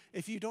 hey,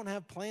 if you don't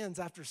have plans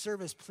after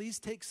service, please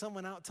take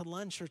someone out to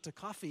lunch or to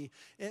coffee,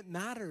 it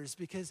matters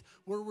because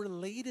we're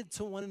related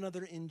to one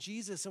another in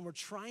Jesus, and we're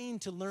trying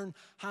to learn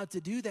how to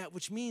do that,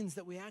 which means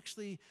that we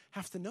actually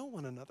have to know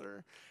one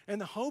another. And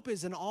the hope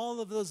is in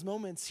all of those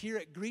moments here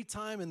at Greet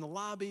Time, in the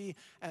lobby,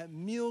 at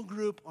meal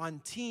group,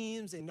 on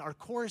teams, in our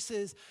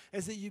courses,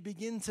 is that you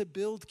begin to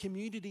build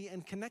community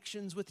and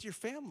connections with your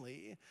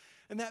family.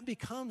 And that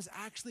becomes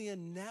actually a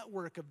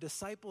network of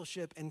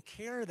discipleship and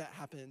care that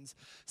happens.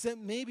 So that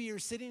maybe you're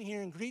sitting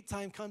here and Greet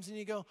Time comes and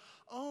you go,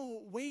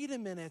 oh, wait a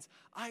minute,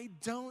 I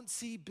don't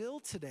see Bill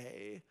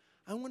today.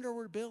 I wonder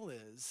where Bill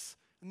is.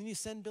 And then you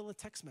send Bill a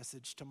text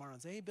message tomorrow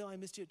and say, hey, Bill, I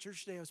missed you at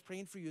church today. I was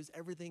praying for you. Is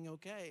everything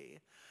okay?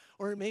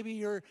 Or maybe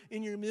you're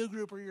in your meal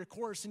group or your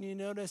course and you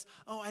notice,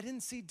 oh, I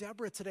didn't see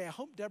Deborah today. I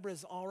hope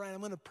Deborah's all right. I'm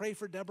going to pray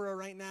for Deborah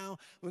right now.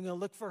 We're going to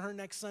look for her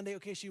next Sunday.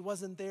 Okay, she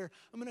wasn't there.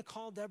 I'm going to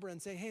call Deborah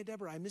and say, hey,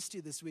 Deborah, I missed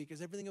you this week.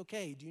 Is everything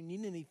okay? Do you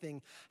need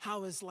anything?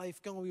 How is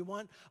life going? We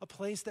want a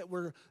place that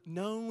we're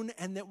known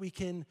and that we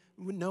can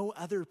know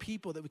other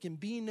people, that we can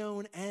be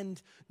known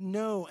and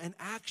know and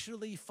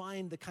actually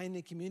find the kind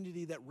of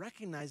community that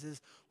recognizes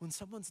when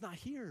someone's not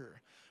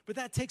here. But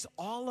that takes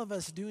all of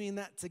us doing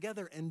that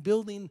together and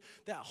building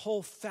that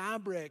whole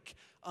fabric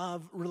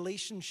of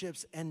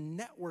relationships and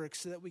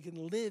networks so that we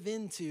can live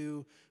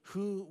into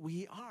who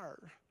we are.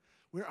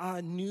 We're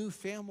a new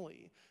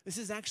family. This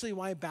is actually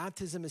why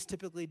baptism is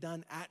typically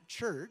done at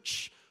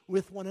church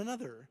with one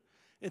another.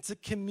 It's a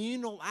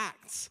communal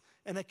act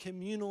and a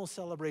communal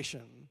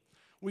celebration.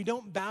 We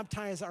don't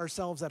baptize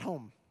ourselves at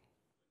home.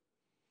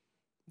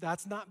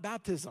 That's not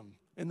baptism.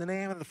 In the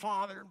name of the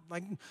Father,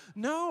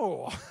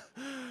 no,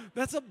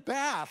 that's a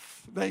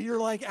bath that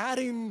you're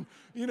adding,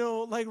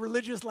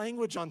 religious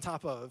language on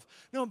top of.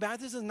 No,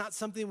 baptism is not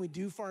something we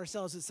do for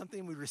ourselves. It's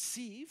something we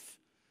receive,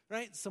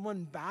 right?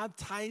 Someone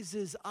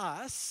baptizes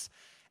us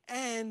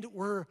and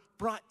we're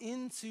brought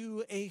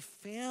into a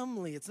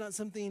family. It's not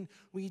something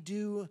we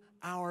do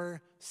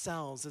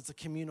ourselves. It's a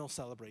communal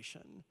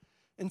celebration.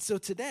 And so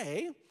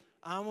today,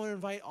 I want to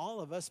invite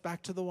all of us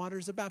back to the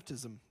waters of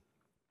baptism.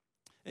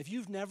 If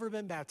you've never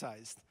been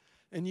baptized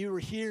and you were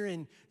here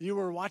and you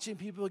were watching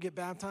people get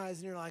baptized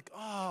and you're like,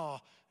 oh,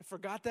 I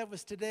forgot that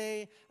was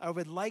today. I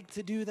would like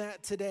to do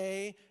that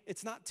today.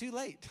 It's not too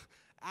late.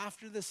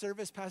 After the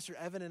service, Pastor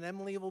Evan and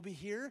Emily will be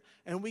here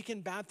and we can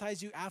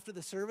baptize you after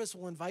the service.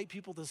 We'll invite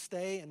people to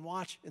stay and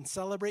watch and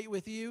celebrate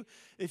with you.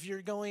 If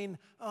you're going,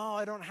 oh,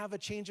 I don't have a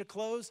change of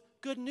clothes,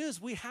 good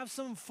news, we have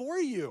some for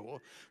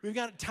you. We've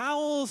got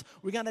towels,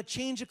 we got a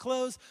change of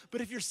clothes.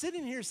 But if you're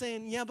sitting here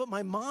saying, yeah, but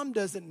my mom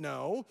doesn't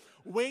know,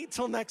 wait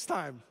till next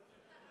time,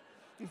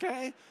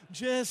 okay?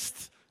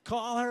 Just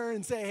call her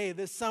and say, hey,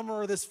 this summer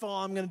or this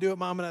fall, I'm going to do it,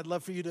 Mom, and I'd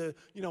love for you to,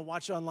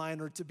 watch online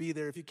or to be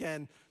there if you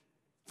can.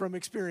 From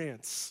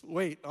experience,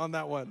 wait on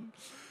that one.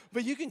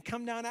 But you can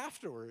come down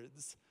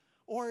afterwards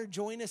or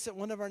join us at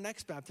one of our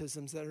next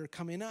baptisms that are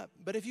coming up.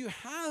 But if you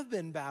have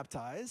been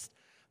baptized,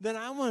 then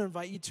I want to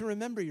invite you to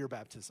remember your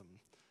baptism.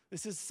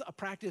 This is a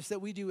practice that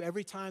we do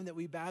every time that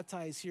we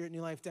baptize here at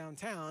New Life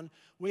Downtown.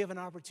 We have an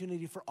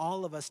opportunity for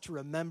all of us to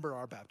remember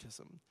our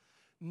baptism.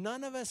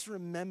 None of us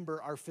remember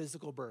our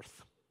physical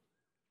birth.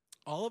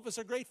 All of us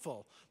are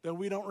grateful that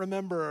we don't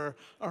remember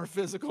our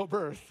physical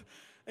birth.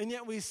 And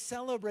yet we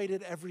celebrate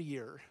it every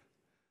year.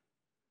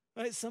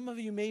 Right? Some of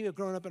you may have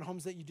grown up in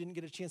homes that you didn't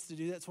get a chance to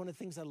do that. It's one of the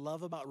things I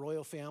love about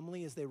Royal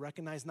Family is they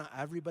recognize not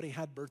everybody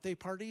had birthday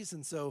parties.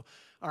 And so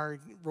our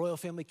Royal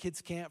Family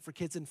Kids Camp for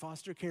kids in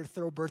foster care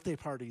throw birthday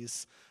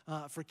parties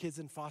for kids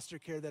in foster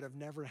care that have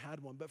never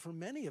had one. But for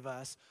many of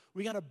us,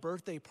 we got a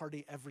birthday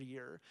party every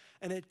year.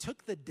 And it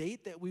took the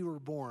date that we were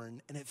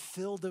born and it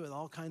filled it with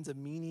all kinds of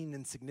meaning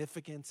and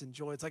significance and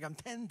joy. It's like, I'm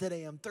 10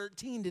 today, I'm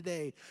 13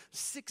 today,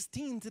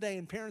 16 today.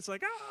 And parents are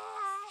like,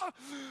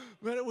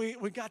 But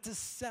we got to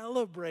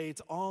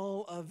celebrate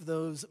all of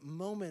those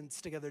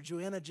moments together.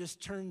 Joanna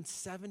just turned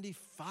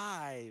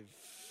 75.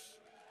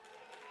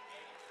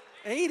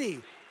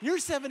 80. You're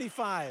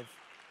 75.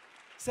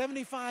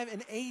 75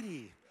 and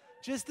 80.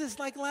 Just this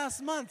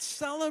last month,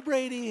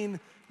 celebrating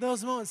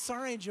those moments.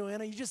 Sorry,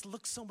 Joanna, you just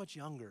look so much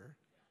younger.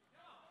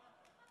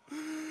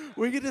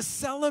 We get to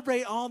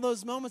celebrate all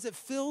those moments. It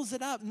fills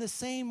it up in the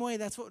same way.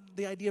 That's what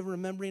the idea of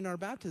remembering our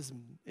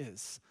baptism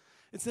is.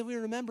 It's that we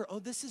remember, oh,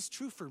 this is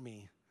true for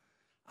me.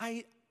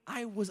 I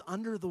was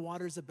under the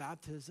waters of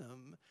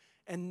baptism,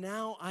 and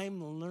now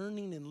I'm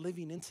learning and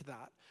living into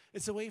that.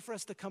 It's a way for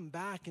us to come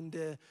back and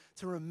to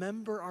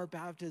remember our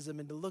baptism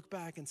and to look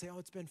back and say, oh,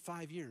 it's been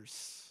 5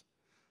 years.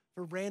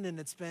 For Brandon,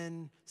 it's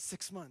been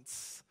 6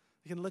 months.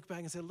 You can look back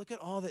and say, look at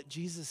all that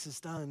Jesus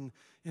has done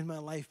in my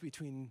life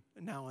between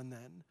now and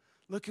then.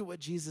 Look at what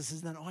Jesus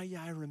has done. Oh,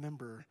 yeah, I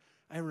remember.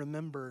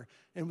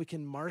 And we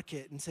can mark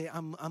it and say,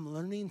 I'm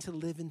learning to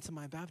live into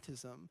my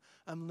baptism.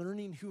 I'm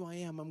learning who I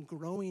am. I'm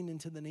growing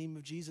into the name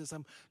of Jesus.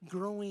 I'm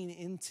growing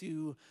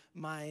into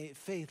my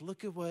faith.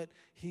 Look at what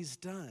he's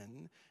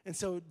done. And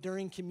so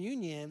during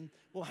communion,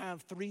 we'll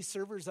have 3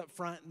 servers up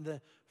front, and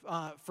the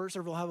first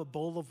we'll have a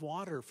bowl of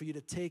water for you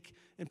to take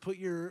and put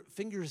your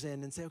fingers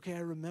in and say, okay, I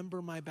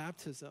remember my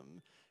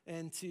baptism.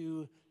 And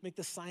to make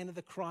the sign of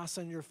the cross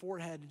on your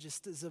forehead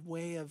just as a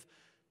way of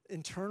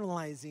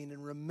internalizing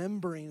and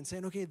remembering and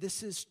saying, okay,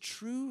 this is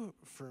true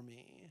for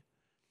me.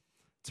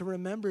 To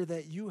remember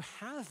that you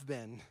have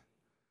been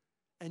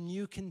and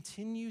you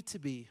continue to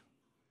be.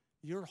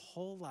 Your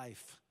whole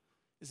life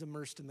is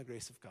immersed in the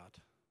grace of God.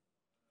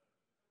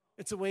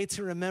 It's a way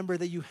to remember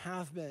that you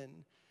have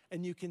been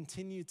and you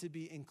continue to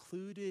be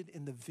included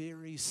in the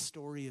very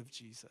story of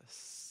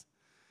Jesus.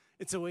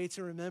 It's a way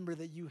to remember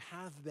that you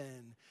have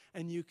been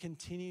and you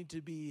continue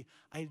to be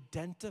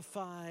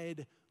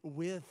identified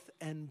with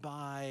and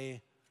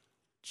by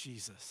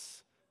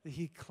Jesus. That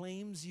he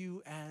claims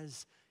you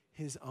as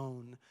his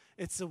own.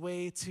 It's a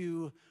way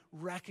to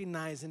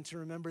recognize and to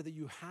remember that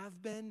you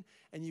have been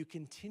and you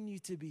continue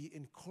to be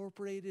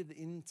incorporated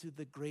into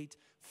the great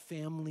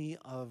family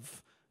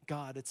of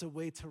God. It's a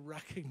way to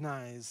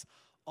recognize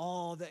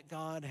all that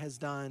God has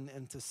done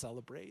and to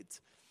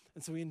celebrate.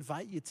 And so we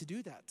invite you to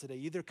do that today.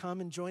 Either come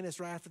and join us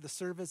right after the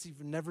service if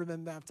you've never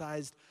been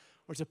baptized,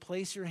 or to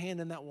place your hand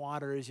in that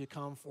water as you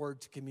come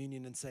forward to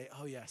communion and say,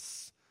 oh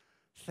yes,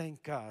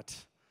 thank God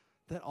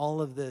that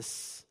all of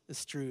this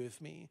is true of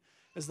me.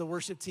 As the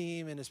worship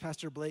team and as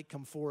Pastor Blake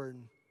come forward,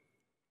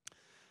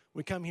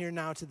 we come here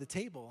now to the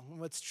table. And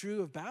what's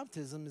true of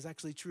baptism is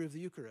actually true of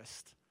the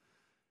Eucharist.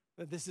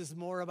 That this is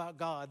more about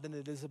God than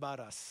it is about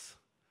us.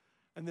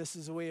 And this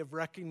is a way of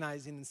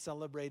recognizing and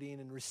celebrating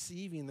and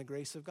receiving the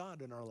grace of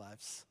God in our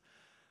lives.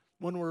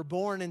 When we're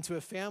born into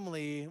a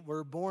family,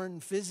 we're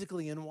born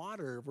physically in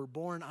water. We're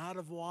born out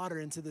of water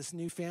into this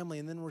new family,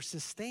 and then we're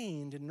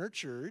sustained and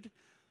nurtured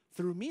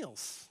through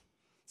meals.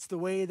 It's the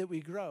way that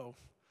we grow.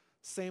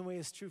 Same way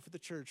is true for the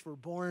church. We're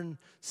born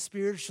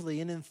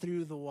spiritually in and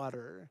through the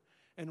water,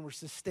 and we're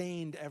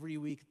sustained every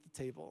week at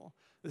the table.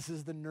 This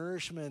is the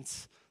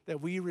nourishment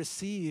that we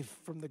receive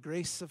from the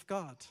grace of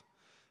God.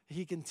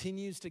 He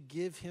continues to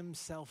give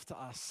himself to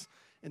us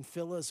and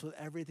fill us with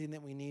everything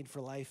that we need for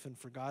life and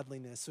for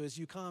godliness. So as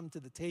you come to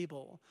the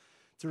table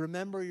to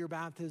remember your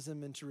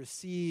baptism and to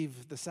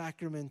receive the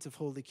sacrament of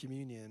Holy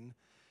Communion,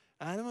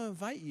 I'm going to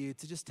invite you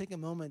to just take a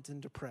moment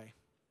and to pray.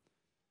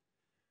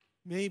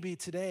 Maybe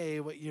today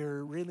what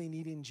you're really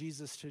needing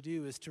Jesus to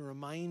do is to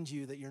remind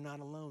you that you're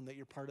not alone, that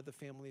you're part of the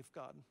family of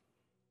God.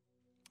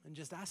 And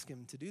just ask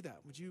him to do that.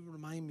 Would you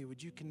remind me?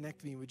 Would you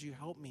connect me? Would you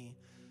help me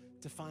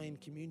to find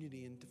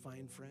community and to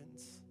find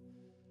friends?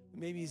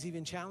 Maybe he's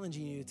even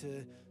challenging you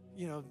to,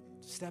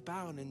 step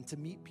out and to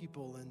meet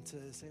people and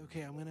to say,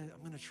 okay, I'm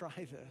gonna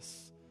try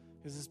this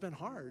because it's been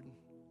hard.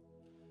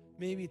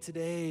 Maybe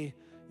today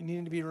you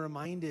need to be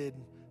reminded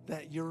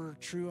that your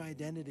true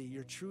identity,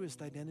 your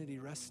truest identity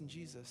rests in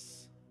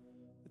Jesus.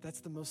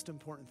 That's the most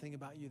important thing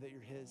about you, that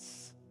you're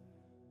his.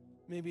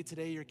 Maybe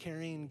today you're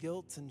carrying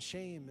guilt and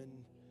shame and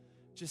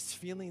just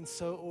feeling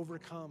so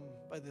overcome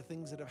by the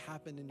things that have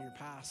happened in your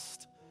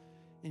past.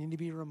 You need to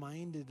be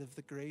reminded of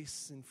the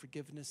grace and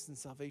forgiveness and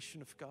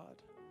salvation of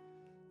God.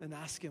 And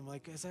ask him,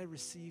 as I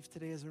receive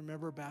today, as I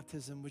remember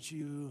baptism, would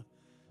you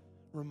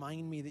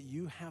remind me that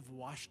you have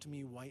washed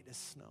me white as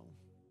snow,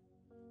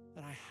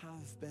 that I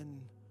have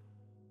been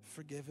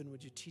forgiven?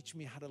 Would you teach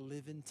me how to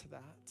live into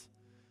that?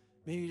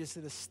 Maybe you're just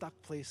at a stuck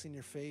place in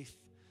your faith,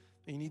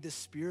 and you need the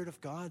Spirit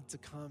of God to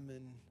come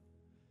and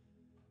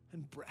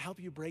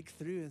help you break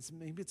through.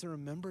 Maybe it's a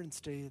remembrance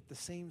day that the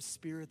same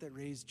Spirit that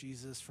raised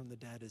Jesus from the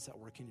dead is at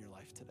work in your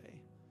life today.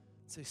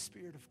 Say,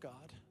 Spirit of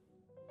God,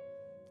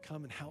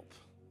 come and help.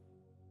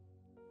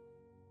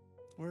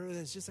 Where it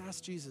is, just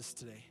ask Jesus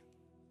today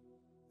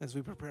as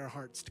we prepare our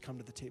hearts to come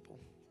to the table.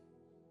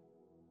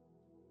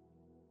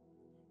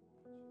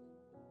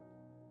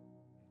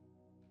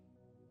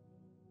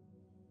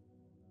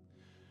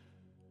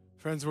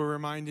 Friends, we're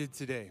reminded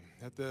today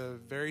that the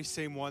very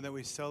same one that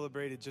we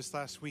celebrated just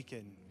last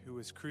weekend, who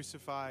was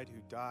crucified,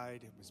 who died,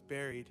 who was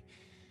buried,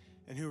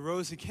 and who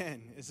rose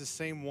again, is the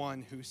same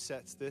one who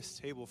sets this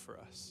table for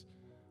us.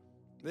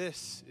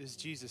 This is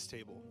Jesus'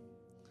 table.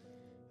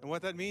 And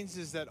what that means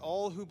is that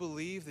all who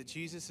believe that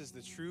Jesus is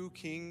the true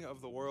King of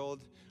the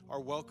world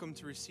are welcome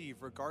to receive,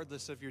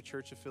 regardless of your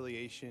church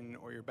affiliation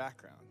or your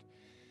background.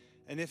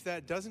 And if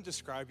that doesn't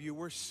describe you,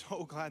 we're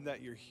so glad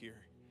that you're here,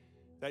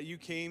 that you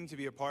came to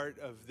be a part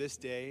of this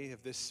day,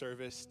 of this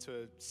service,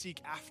 to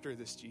seek after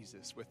this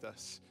Jesus with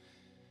us.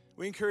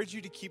 We encourage you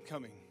to keep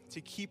coming,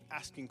 to keep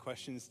asking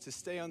questions, to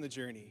stay on the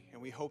journey,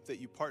 and we hope that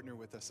you partner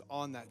with us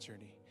on that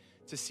journey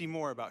to see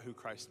more about who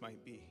Christ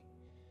might be.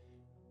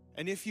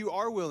 And if you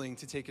are willing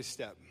to take a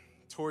step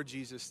toward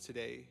Jesus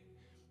today,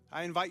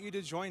 I invite you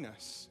to join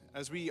us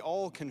as we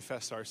all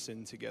confess our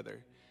sin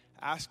together,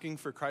 asking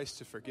for Christ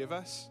to forgive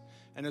us,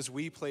 and as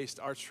we placed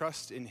our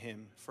trust in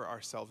him for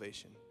our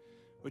salvation.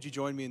 Would you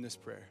join me in this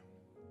prayer?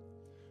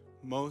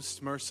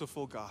 Most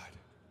merciful God,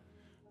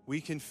 we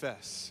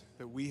confess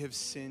that we have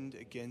sinned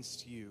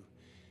against you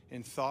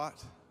in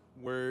thought,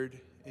 word,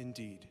 and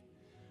deed,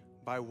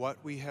 by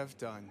what we have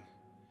done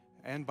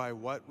and by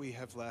what we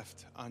have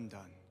left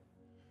undone.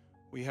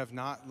 We have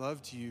not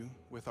loved you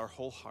with our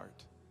whole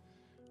heart.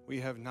 we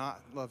have not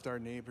loved our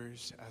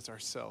neighbors as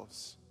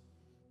ourselves.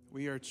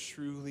 We are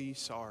truly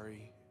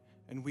sorry,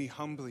 and we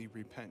humbly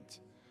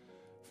repent.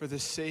 For the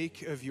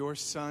sake of your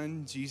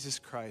Son, Jesus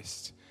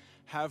Christ,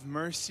 have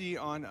mercy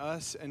on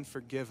us and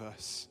forgive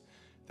us,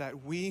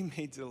 that we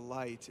may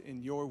delight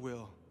in your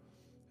will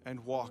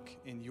and walk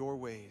in your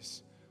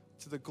ways,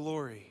 to the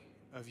glory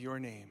of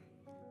your name.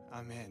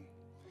 Amen.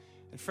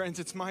 And friends,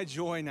 it's my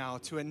joy now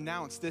to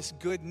announce this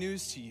good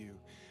news to you.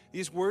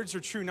 These words are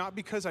true not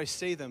because I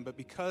say them, but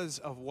because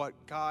of what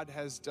God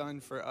has done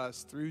for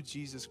us through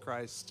Jesus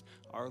Christ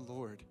our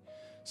Lord.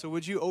 So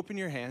would you open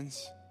your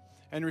hands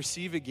and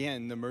receive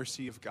again the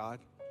mercy of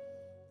God?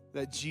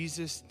 That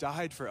Jesus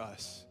died for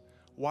us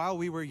while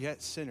we were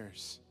yet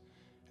sinners.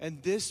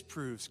 And this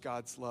proves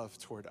God's love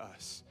toward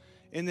us.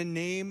 In the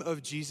name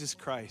of Jesus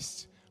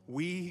Christ,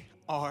 we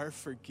are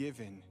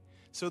forgiven.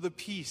 So the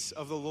peace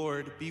of the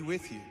Lord be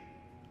with you.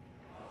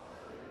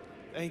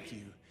 Thank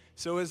you.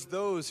 So as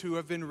those who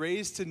have been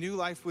raised to new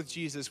life with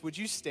Jesus, would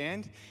you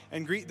stand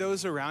and greet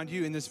those around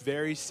you in this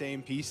very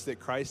same peace that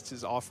Christ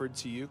has offered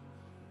to you?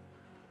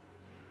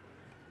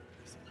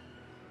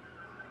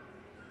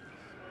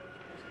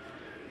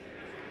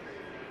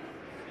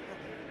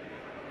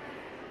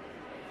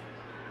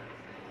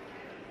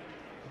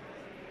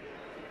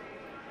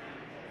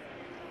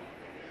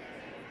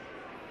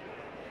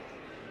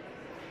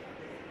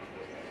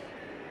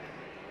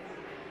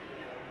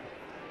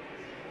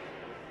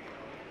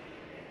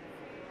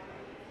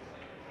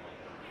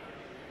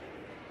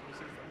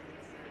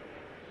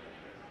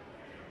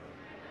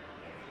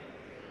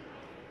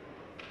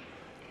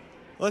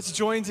 Let's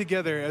join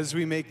together as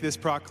we make this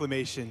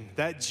proclamation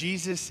that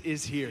Jesus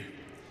is here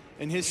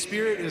and his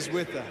Spirit is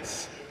with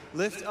us.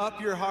 Lift up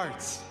your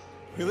hearts.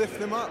 We lift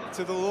them up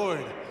to the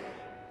Lord.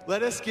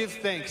 Let us give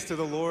thanks to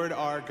the Lord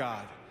our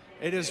God.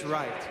 It is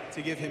right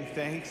to give him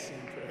thanks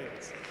and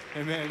praise.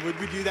 Amen. Would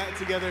we do that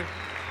together?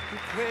 We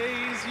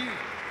praise you.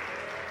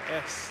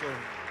 Yes, Lord.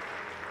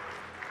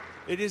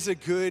 It is a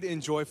good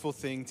and joyful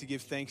thing to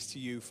give thanks to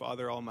you,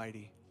 Father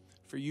Almighty,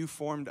 for you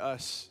formed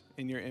us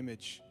in your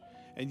image.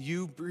 And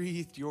you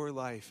breathed your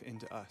life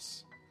into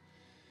us.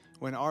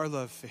 When our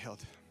love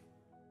failed,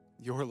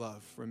 your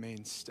love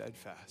remained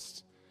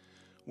steadfast.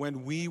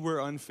 When we were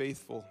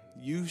unfaithful,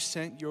 you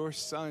sent your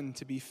Son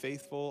to be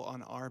faithful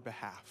on our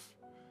behalf.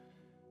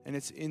 And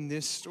it's in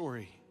this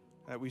story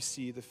that we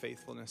see the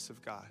faithfulness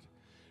of God.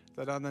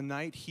 That on the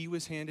night he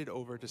was handed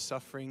over to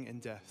suffering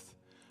and death,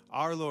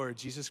 our Lord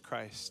Jesus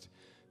Christ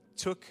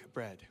took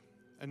bread.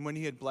 And when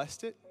he had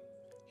blessed it,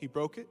 he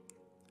broke it.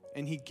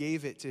 And he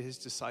gave it to his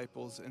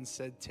disciples and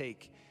said,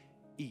 "Take,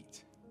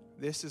 eat.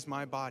 This is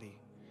my body,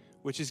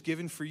 which is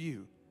given for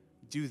you.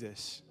 Do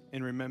this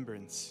in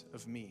remembrance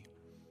of me."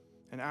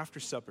 And after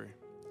supper,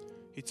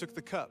 he took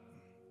the cup.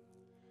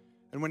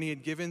 And when he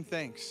had given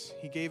thanks,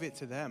 he gave it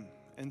to them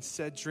and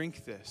said,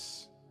 "Drink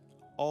this,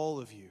 all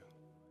of you.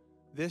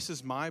 This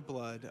is my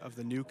blood of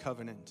the new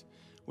covenant,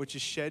 which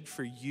is shed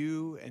for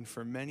you and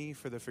for many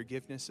for the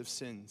forgiveness of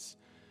sins.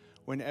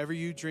 Whenever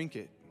you drink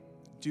it,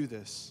 do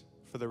this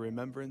for the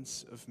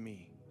remembrance of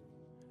me."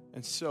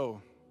 And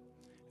so,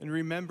 in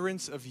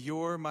remembrance of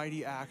your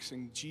mighty acts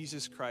in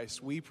Jesus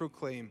Christ, we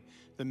proclaim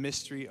the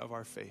mystery of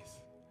our faith.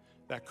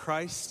 That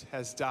Christ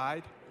has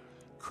died,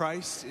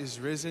 Christ is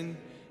risen,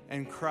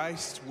 and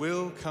Christ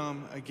will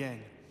come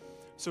again.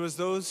 So as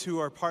those who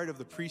are part of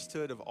the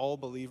priesthood of all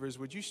believers,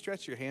 would you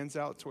stretch your hands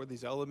out toward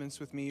these elements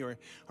with me or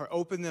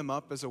open them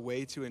up as a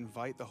way to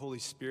invite the Holy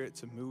Spirit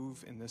to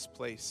move in this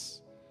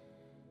place?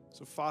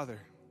 So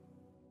Father,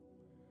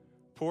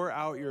 pour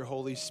out your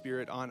Holy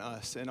Spirit on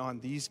us and on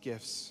these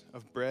gifts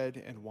of bread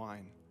and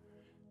wine.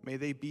 May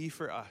they be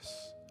for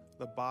us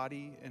the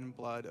body and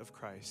blood of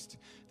Christ,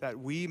 that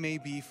we may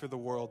be for the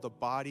world the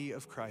body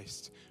of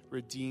Christ,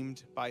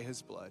 redeemed by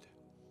his blood.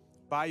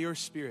 By your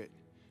Spirit,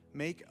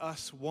 make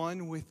us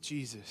one with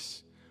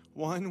Jesus,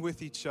 one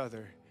with each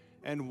other,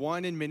 and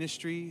one in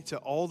ministry to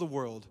all the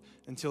world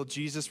until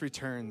Jesus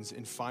returns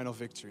in final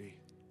victory.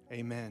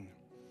 Amen.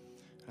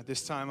 At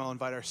this time, I'll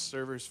invite our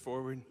servers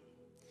forward.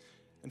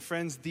 And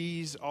friends,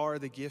 these are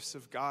the gifts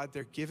of God.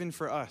 They're given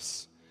for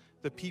us,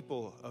 the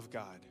people of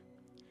God.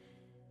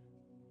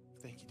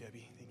 Thank you,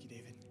 Debbie. Thank you,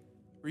 David.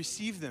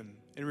 Receive them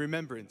in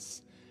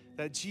remembrance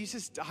that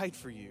Jesus died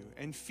for you,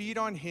 and feed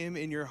on him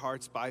in your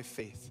hearts by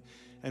faith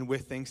and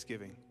with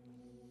thanksgiving.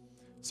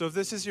 So if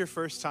this is your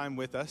first time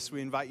with us,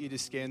 we invite you to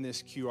scan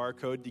this QR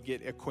code to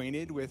get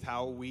acquainted with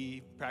how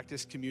we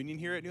practice communion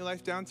here at New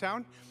Life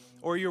Downtown,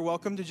 or you're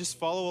welcome to just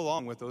follow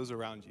along with those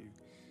around you.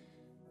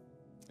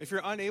 If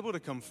you're unable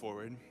to come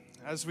forward,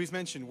 as we've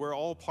mentioned, we're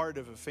all part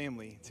of a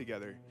family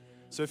together.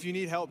 So if you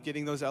need help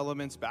getting those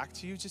elements back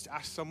to you, just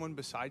ask someone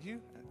beside you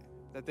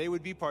that they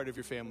would be part of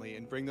your family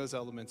and bring those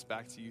elements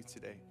back to you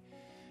today.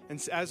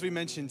 And as we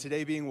mentioned,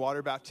 today being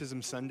Water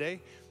Baptism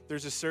Sunday,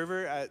 there's a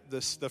server at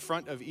the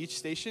front of each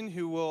station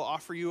who will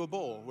offer you a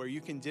bowl where you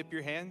can dip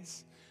your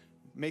hands,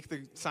 make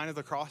the sign of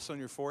the cross on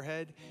your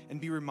forehead, and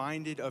be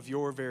reminded of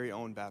your very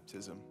own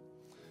baptism.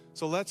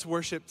 So let's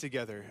worship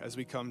together as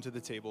we come to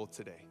the table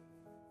today.